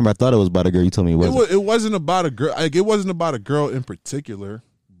a girl. I remember I thought it was about a girl. You told me it wasn't. It wasn't about a girl. Like, it wasn't about a girl in particular,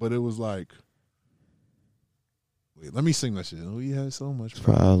 but it was like. Wait, let me sing that shit. We had so much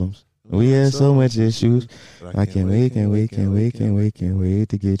problems. We had so much issues. I can't wait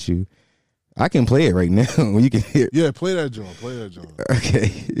to get you. I can play it right now. You can hear. Yeah, play that John.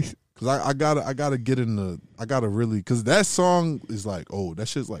 Okay. Cause I gotta get in the. I gotta really, cause that song is like old. That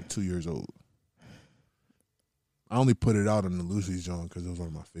shit's like 2 years old. I only put it out in the Lucy's John because it was one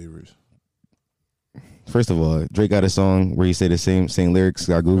of my favorites. First of all, Drake got a song where he said the same lyrics.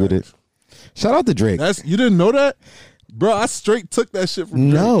 I googled it. Shout out to Drake. You didn't know that? Bro, I straight took that shit from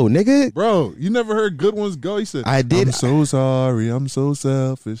Drake. No, nigga. Bro, you never heard Good Ones Go? He said, I did. I'm so sorry. I'm so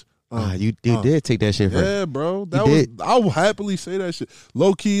selfish. You did take that shit from. Yeah, bro. I will happily say that shit.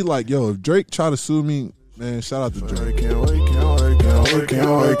 Low key, like, yo, if Drake try to sue me, man, shout out to Drake. Can't wait.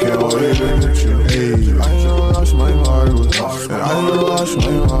 Hey. I lost my heart with hard. I lost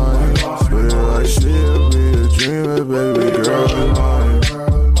my mind. But I should be a dreamer, baby girl.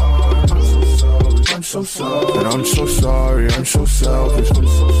 I'm so sorry, and I'm so sorry, I'm so selfish. I'm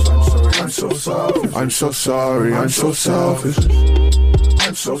so sorry, I'm so selfish. I'm so sorry, I'm so selfish.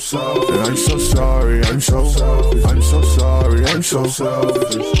 I'm so selfish. And I'm so sorry. I'm so selfish. I'm so sorry. I'm so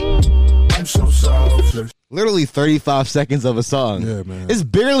selfish. I'm so selfish. Literally 35 seconds of a song. Yeah, man. It's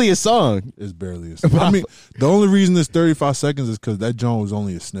barely a song. It's barely a song. I mean, the only reason it's 35 seconds is because that joint was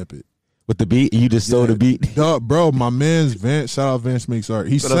only a snippet. With the beat, you just stole the beat. Duh, bro, my man's Vance, shout out Vance Makes Art.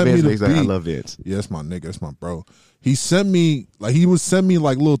 He sent me the beat. I love Vance. Yeah, that's my nigga. That's my bro. He sent me like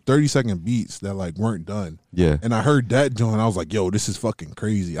little 30-second beats that like weren't done. Yeah. And I heard that joint. I was like, yo, this is fucking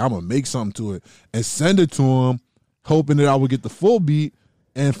crazy. I'm gonna make something to it and send it to him, hoping that I would get the full beat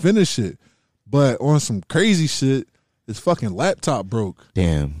and finish it. But on some crazy shit, his fucking laptop broke.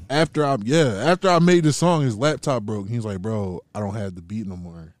 Damn. After I made the song, his laptop broke. He was like, bro, I don't have the beat no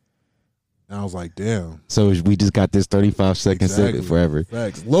more. And I was like, damn. So we just got this 35 seconds Exactly. forever.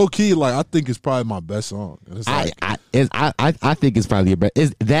 Facts. Low key, like I think it's probably my best song. And it's like, I think it's probably your best.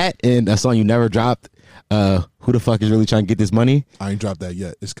 Is that and a song you never dropped? Who the fuck is really trying to get this money? I ain't dropped that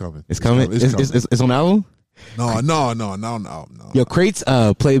yet. It's coming. It's coming. It's on the album. No. Yo, Crates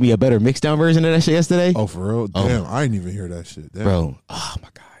played me a better mixdown version of that shit yesterday. Oh, for real? Damn, I didn't even hear that shit. Damn. Bro, oh my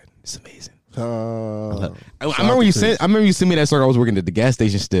god, it's amazing. I I remember you sent me that song. I was working at the gas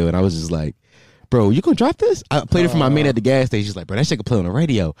station still, and I was just like, bro, you gonna drop this? I played it for my man at the gas station. She's like, bro, that shit can play on the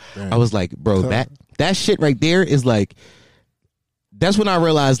radio. Damn. I was like, bro, that shit right there is like, that's when I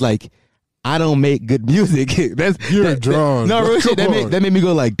realized like, I don't make good music. You're drawn. No, real shit. That made me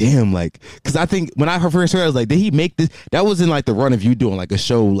go like, damn, like, because I think when I first heard, I was like, did he make this? That was in like the run of you doing like a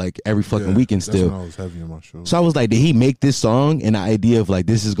show like every fucking weekend still. That's when I was heavy in my show. So I was like, did he make this song and the idea of like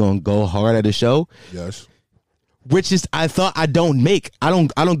this is gonna go hard at the show? Yes. Which is I thought I don't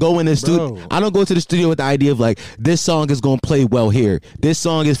go in the studio. I don't go to the studio with the idea of like this song is gonna play well here. This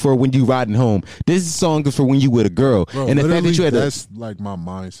song is for when you riding home. This song is for when you with a girl. Bro, and the fact that you had that's like my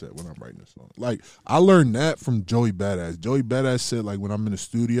mindset when I'm writing this song. Like I learned that from Joey Badass. Joey Badass said like when I'm in the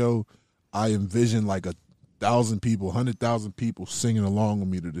studio, I envision like 1,000 people, 100,000 people singing along with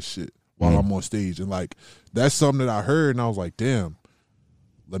me to this shit while I'm on stage. And like that's something that I heard and I was like, damn,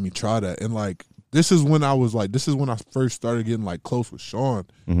 let me try that. And like this is when I first started getting like close with Sean,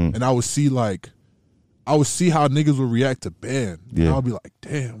 and I would see how niggas would react to band. Yeah. And I would be like,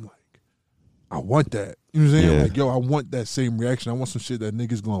 damn, like I want that. You know what I'm saying? Yeah. Like, yo, I want that same reaction. I want some shit that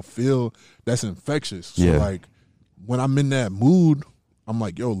niggas gonna feel that's infectious. So Yeah. like when I'm in that mood, I'm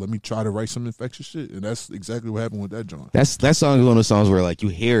like, yo, let me try to write some infectious shit. And that's exactly what happened with that joint. that song is one of those songs where like you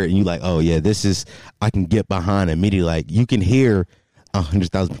hear it and you like, oh yeah, this is I can get behind immediately. Like you can hear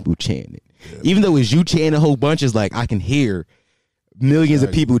 100,000 people chanting it. Yeah. Even though it's you chanting a whole bunch, is like I can hear millions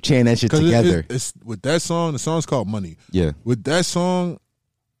of people chanting that shit together. It's with that song, the song's called Money. Yeah. With that song,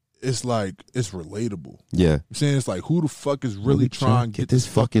 it's like it's relatable. Yeah. I'm saying it's like who the fuck is really trying to get this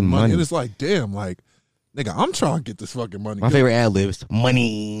fucking money? And it's like, damn, like, nigga, I'm trying to get this fucking money. My favorite ad lib is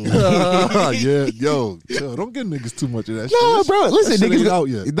money. Yeah, yo, chill. Don't give niggas too much of that shit. No, bro, listen, that shit niggas ain't out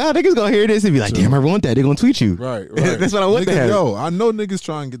yet. niggas gonna hear this and be like, damn, I want that. They're gonna tweet you. Right. That's what I want to have. Yo, I know niggas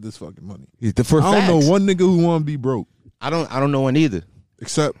trying to get this fucking money. For I don't facts. know one nigga who want to be broke. I don't know one either.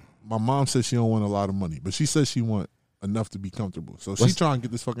 Except my mom says she don't want a lot of money, but she says she want enough to be comfortable. So she trying to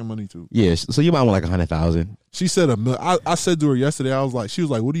get this fucking money too. Yeah, so you might want like 100,000. She said $1 million. I said to her yesterday, she was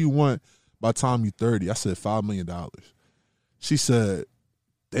like, what do you want by the time you 30? I said $5 million. She said,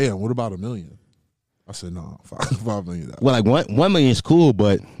 damn, what about $1 million? I said, no, $5 million. Well, like 1 million is cool,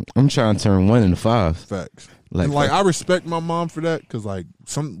 but I'm trying to turn 1 into 5. Facts. Like I respect my mom for that because like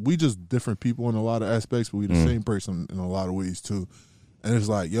we just different people in a lot of aspects, but we the same person in a lot of ways too. And it's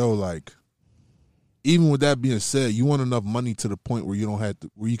like, yo, like even with that being said, you want enough money to the point where you don't have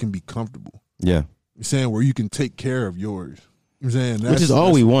to, where you can be comfortable. Yeah. You're saying where you can take care of yours. You know what I'm saying? Which is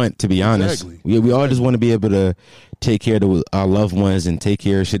all we want, to be honest. Exactly. We all just want to be able to take care of our loved ones and take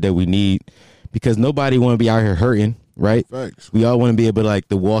care of shit that we need, because nobody want to be out here hurting, right? Facts. We all want to be able to like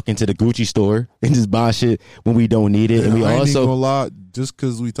to walk into the Gucci store and just buy shit when we don't need it. And we I ain't also even gonna lie, just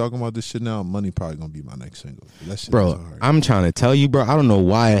because we talking about this shit now, Money probably gonna be my next single. That shit bro, is hard. I'm trying to tell you, bro, I don't know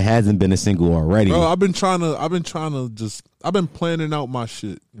why it hasn't been a single already. Bro, I've been planning out my shit.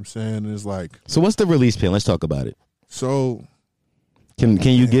 You know what I'm saying? And it's like, So what's the release plan? Let's talk about it. so Can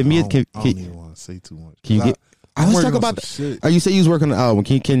you give me I it? don't even want to say too much. Can you get? Let's talk about shit. You say you was working on the album.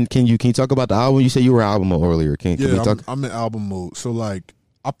 Can you talk about the album? You said you were album mode earlier. Can we Yeah, talk? I'm in album mode. So like,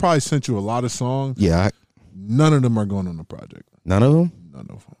 I probably sent you a lot of songs. Yeah, None of them are going on the project. none of them. None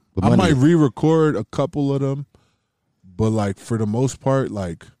of them. But I Money- might re-record a couple of them, but like for the most part,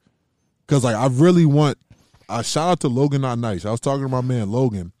 like, cause like I really want. I shout out to Logan Not Nice. I was talking to my man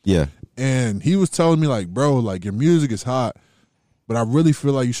Logan, Yeah, and he was telling me like, bro, like your music is hot, but I really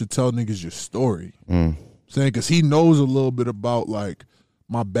feel like you should tell niggas your story. Saying because he knows a little bit about like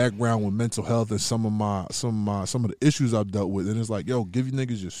my background with mental health and some of the issues I've dealt with, and it's like, yo, give you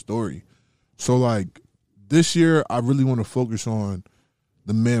niggas your story. So like this year, I really want to focus on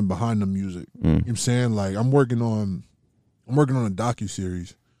the man behind the music. You know what I'm saying? Like I'm working on a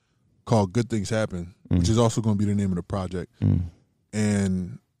docuseries called Good Things Happen, which is also going to be the name of the project.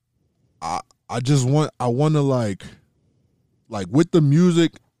 And I want to like with the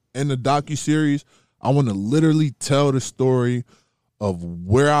music and the docuseries, I want to literally tell the story of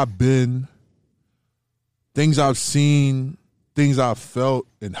where I've been, things I've seen, things I've felt,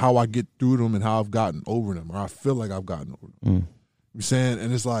 and how I get through them and how I've gotten over them, or I feel like I've gotten over them. You know what I'm saying?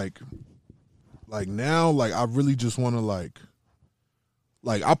 And it's like now, like I really just want to like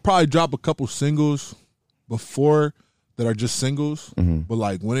I'll probably drop a couple singles before that are just singles, but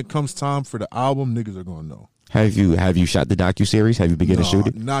like when it comes time for the album, niggas are gonna know. Have you shot the docuseries? Have you begun to shoot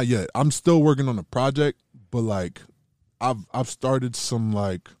it? Not yet. I'm still working on the project, but like I've started some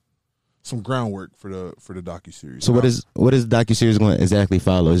groundwork for the docuseries. So what is the docuseries going to exactly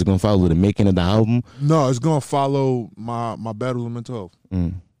follow? Is it going to follow the making of the album? No, it's going to follow my battle with mental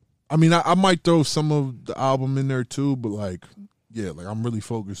health. I mean, I might throw some of the album in there too, but like, yeah, like I'm really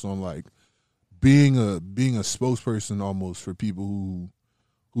focused on like being a spokesperson almost for people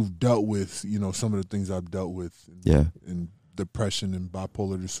who've dealt with, you know, some of the things I've dealt with. And depression and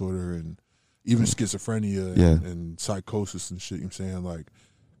bipolar disorder and even schizophrenia and psychosis and shit. You know what I'm saying? Like,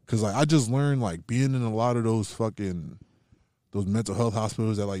 cause like I just learned like being in a lot of those mental health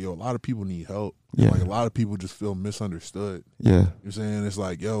hospitals that like, yo, a lot of people need help. Yeah. Like a lot of people just feel misunderstood. Yeah. You know what I'm saying? It's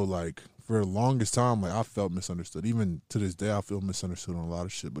like, yo, like for the longest time, like I felt misunderstood. Even to this day, I feel misunderstood on a lot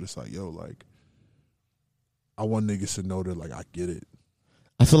of shit. But it's like, yo, like I want niggas to know that like I get it.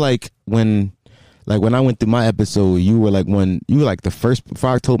 I feel like when I went through my episode, you were the first, before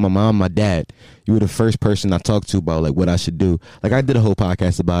I told my mom, my dad, you were the first person I talked to about like what I should do. Like I did a whole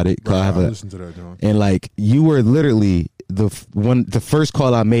podcast about it. Right, I listened to that, John. And like you were literally the first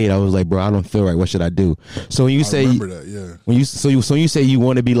call I made. I was like, bro, I don't feel right. What should I do? So when you say, remember that, yeah. When you say you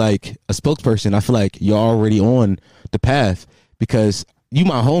want to be like a spokesperson, I feel like you're already on the path because you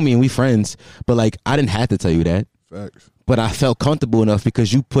my homie and we friends. But like I didn't have to tell you that. Facts. But I felt comfortable enough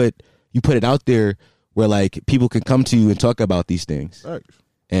because you put it out there where like people can come to you and talk about these things. Facts.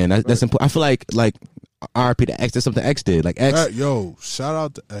 And that's important. I feel like RIP to X, that's something X did. Like X. Yo, shout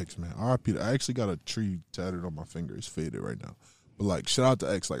out to X, man. RIP. I actually got a tree tatted on my finger. It's faded right now. But like, shout out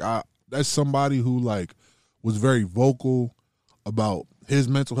to X. Like, that's somebody who like was very vocal about his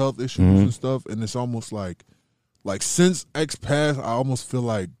mental health issues and stuff. And it's almost like since X passed, I almost feel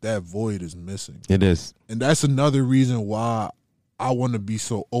like that void is missing. It is. And that's another reason why I want to be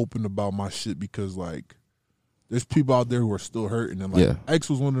so open about my shit, because like there's people out there who are still hurting, and like X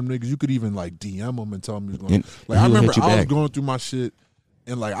was one of them niggas you could even like DM him and tell him he was going. Like I remember I was going through my shit,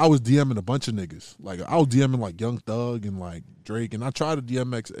 and like I was DMing a bunch of niggas. Like I was DMing like Young Thug and like Drake, and I tried to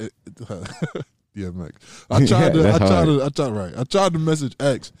DMX. DMX. I tried to message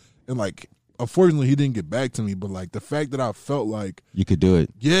X, and like unfortunately he didn't get back to me. But like the fact that I felt like you could do it,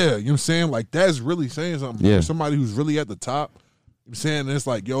 yeah, you know what I'm saying. Like that's really saying something. Yeah, like, somebody who's really at the top. I'm saying it's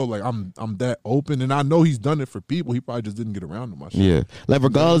like, yo, like I'm that open, and I know he's done it for people. He probably just didn't get around to my shit. Yeah, like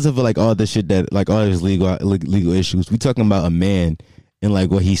regardless of like all the shit that like all his legal issues, we talking about a man and like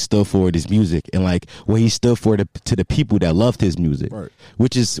what he stood for with his music, and like what he stood for to the people that loved his music, right.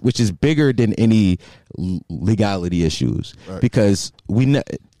 which is bigger than any legality issues, right. Because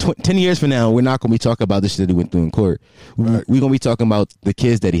 10 years from now we're not gonna be talking about the shit that he went through in court. Right. We're gonna be talking about the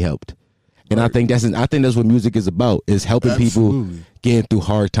kids that he helped. And right. I think that's what music is about, is helping people getting through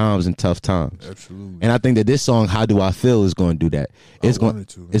hard times and tough times. Absolutely. And I think that this song, How Do I Feel, is going to do that. It's going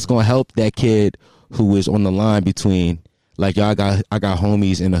to help that kid who is on the line between, like, yo, I got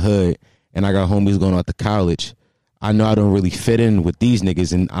homies in the hood and I got homies going out to college. I know I don't really fit in with these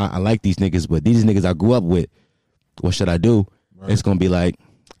niggas, and I like these niggas, but these niggas I grew up with, what should I do? Right. It's going to be like,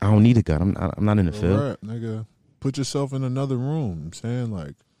 I don't need a gun. I'm not in the field. Right, nigga. Put yourself in another room. I'm saying,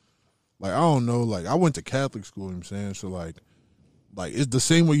 like, I don't know, like, I went to Catholic school, you know what I'm saying? So, like, it's the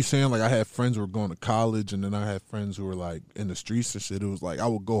same way you saying, like, I had friends who were going to college, and then I had friends who were, like, in the streets and shit. It was, like, I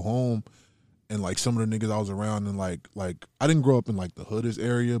would go home, and, like, some of the niggas I was around, and, like I didn't grow up in, like, the hoodest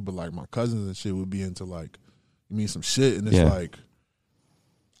area, but, like, my cousins and shit would be into, like, some shit, and it's, like,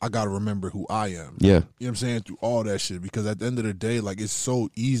 I got to remember who I am. Yeah. You know what I'm saying? Through all that shit, because at the end of the day, like, it's so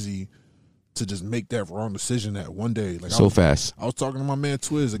easy to just make that wrong decision that one day. Like fast. I was talking to my man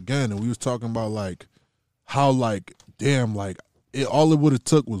Twiz again, and we was talking about like how like damn like all it would have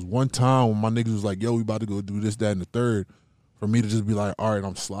took was one time when my niggas was like, yo, we about to go do this, that, and the third, for me to just be like, all right,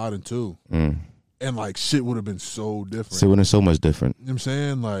 I'm sliding too. And And like shit would have been so different. So it would have been so much different. You know what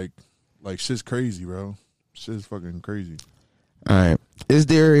I'm saying? Like shit's crazy, bro. Shit's fucking crazy. All right. Is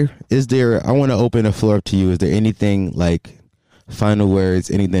there I want to open the floor up to you. Is there anything like final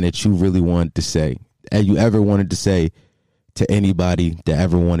words, anything that you really wanted to say and you ever wanted to say to anybody that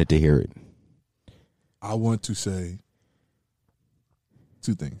ever wanted to hear it? I want to say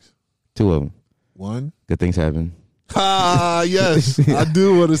 2 things. 2 of them. 1, good things happen. Yes. I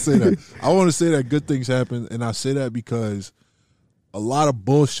do want to say that. I want to say that good things happen, and I say that because a lot of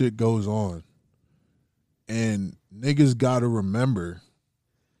bullshit goes on. And niggas gotta remember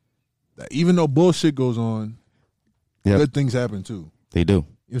that even though bullshit goes on, good things happen too. They do. You know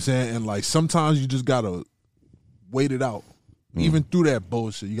what I'm saying? And like sometimes you just gotta wait it out. Even through that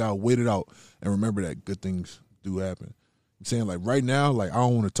bullshit, you gotta wait it out and remember that good things do happen. I'm saying like right now, like I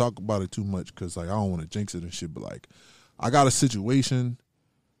don't want to talk about it too much because like I don't want to jinx it and shit. But like I got a situation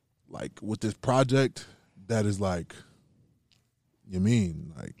like with this project that is like, you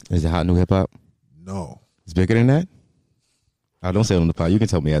mean like, is it hot new hip hop? No. It's bigger than that? I don't say it on the pod. You can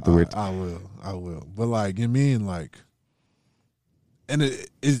tell me afterwards. I will. But like, you mean like, and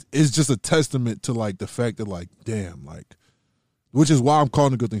it's just a testament to like the fact that like, damn, like, which is why I'm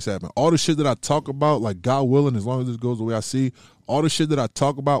calling the good things happen. All the shit that I talk about, like God willing, as long as this goes the way I see, all the shit that I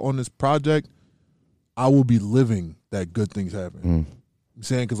talk about on this project, I will be living that good things happen. I'm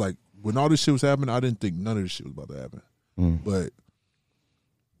saying, because like when all this shit was happening, I didn't think none of this shit was about to happen. But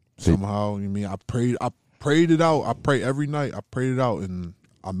somehow, you mean I prayed it out. I pray every night. I prayed it out, and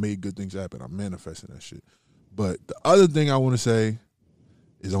I made good things happen. I'm manifesting that shit. But the other thing I want to say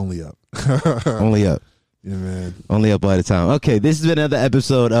is only up. Only up. Yeah, man. Only up all the time. Okay, this has been another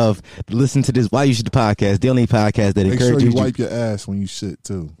episode of Listen to This Why You Should podcast, the only podcast that encourages you. Make sure you wipe your ass when you shit,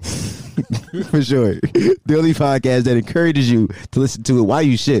 too. For sure. The only podcast that encourages you to listen to it while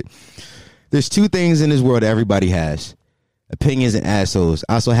you shit. There's 2 things in this world that everybody has. Opinions and assholes.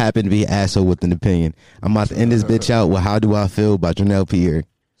 I also happen to be an asshole with an opinion. I'm about to end this bitch out with How Do I Feel by Janelle Pierre.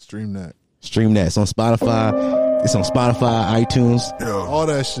 Stream that. It's on Spotify. It's on Spotify, iTunes. Yeah. All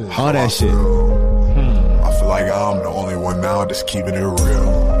that shit. All that shit. I feel like I'm the only one now just keeping it real.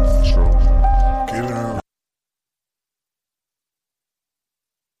 True. Keeping it real.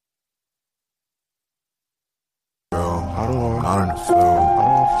 Not in the field.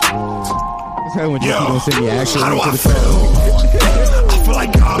 When you don't send me action how do to I the feel? I feel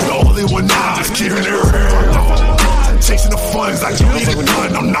like I'm the only one now just keeping it real. Chasing the funds, I don't need a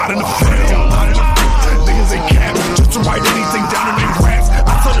gun, I'm not in the field. Niggas they cap just to write anything down in their raps. I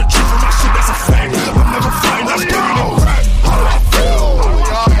tell the truth of my shit, that's a fact. I'm never flying, I'm bringing it back. How do I feel?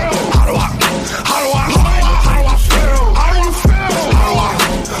 How do I feel? How do you feel?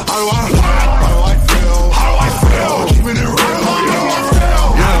 How do I feel? Keeping it real.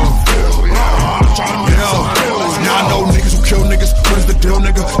 I know niggas who kill niggas. What is the deal,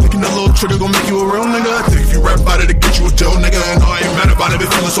 nigga? Thinking that little trigger gon' make you a real nigga. I think if you rap about it, to get you a deal, nigga. And I ain't mad about it. Been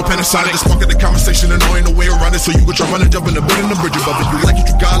feeling so panasonic. Just fucking the conversation and knowing the way around it. So you could try running, jump in the building, the bridge above it. You like it,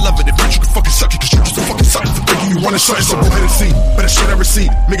 you gotta love it. If not, you can fucking suck it. Cause you're just a fucking sucker for thinking you wanna shut it. So go ahead and see. Better shit I receipt.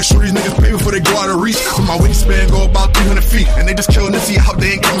 Making sure these niggas pay before they go out of reach. With my wingspan go about 300 feet. And they just killing to see how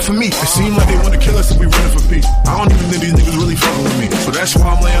they ain't coming for me. It seem like they wanna kill us if we running for peace. I don't even think these niggas really fucking with me. So that's why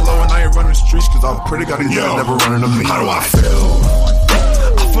I'm laying low and I ain't running the streets. Cause I'm pretty got these niggas never running to me. How do I feel?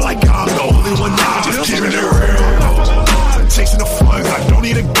 I feel like I'm the only one now just keeping it real. Chasing the funds, I don't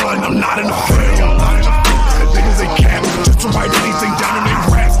need a gun, I'm not in the field.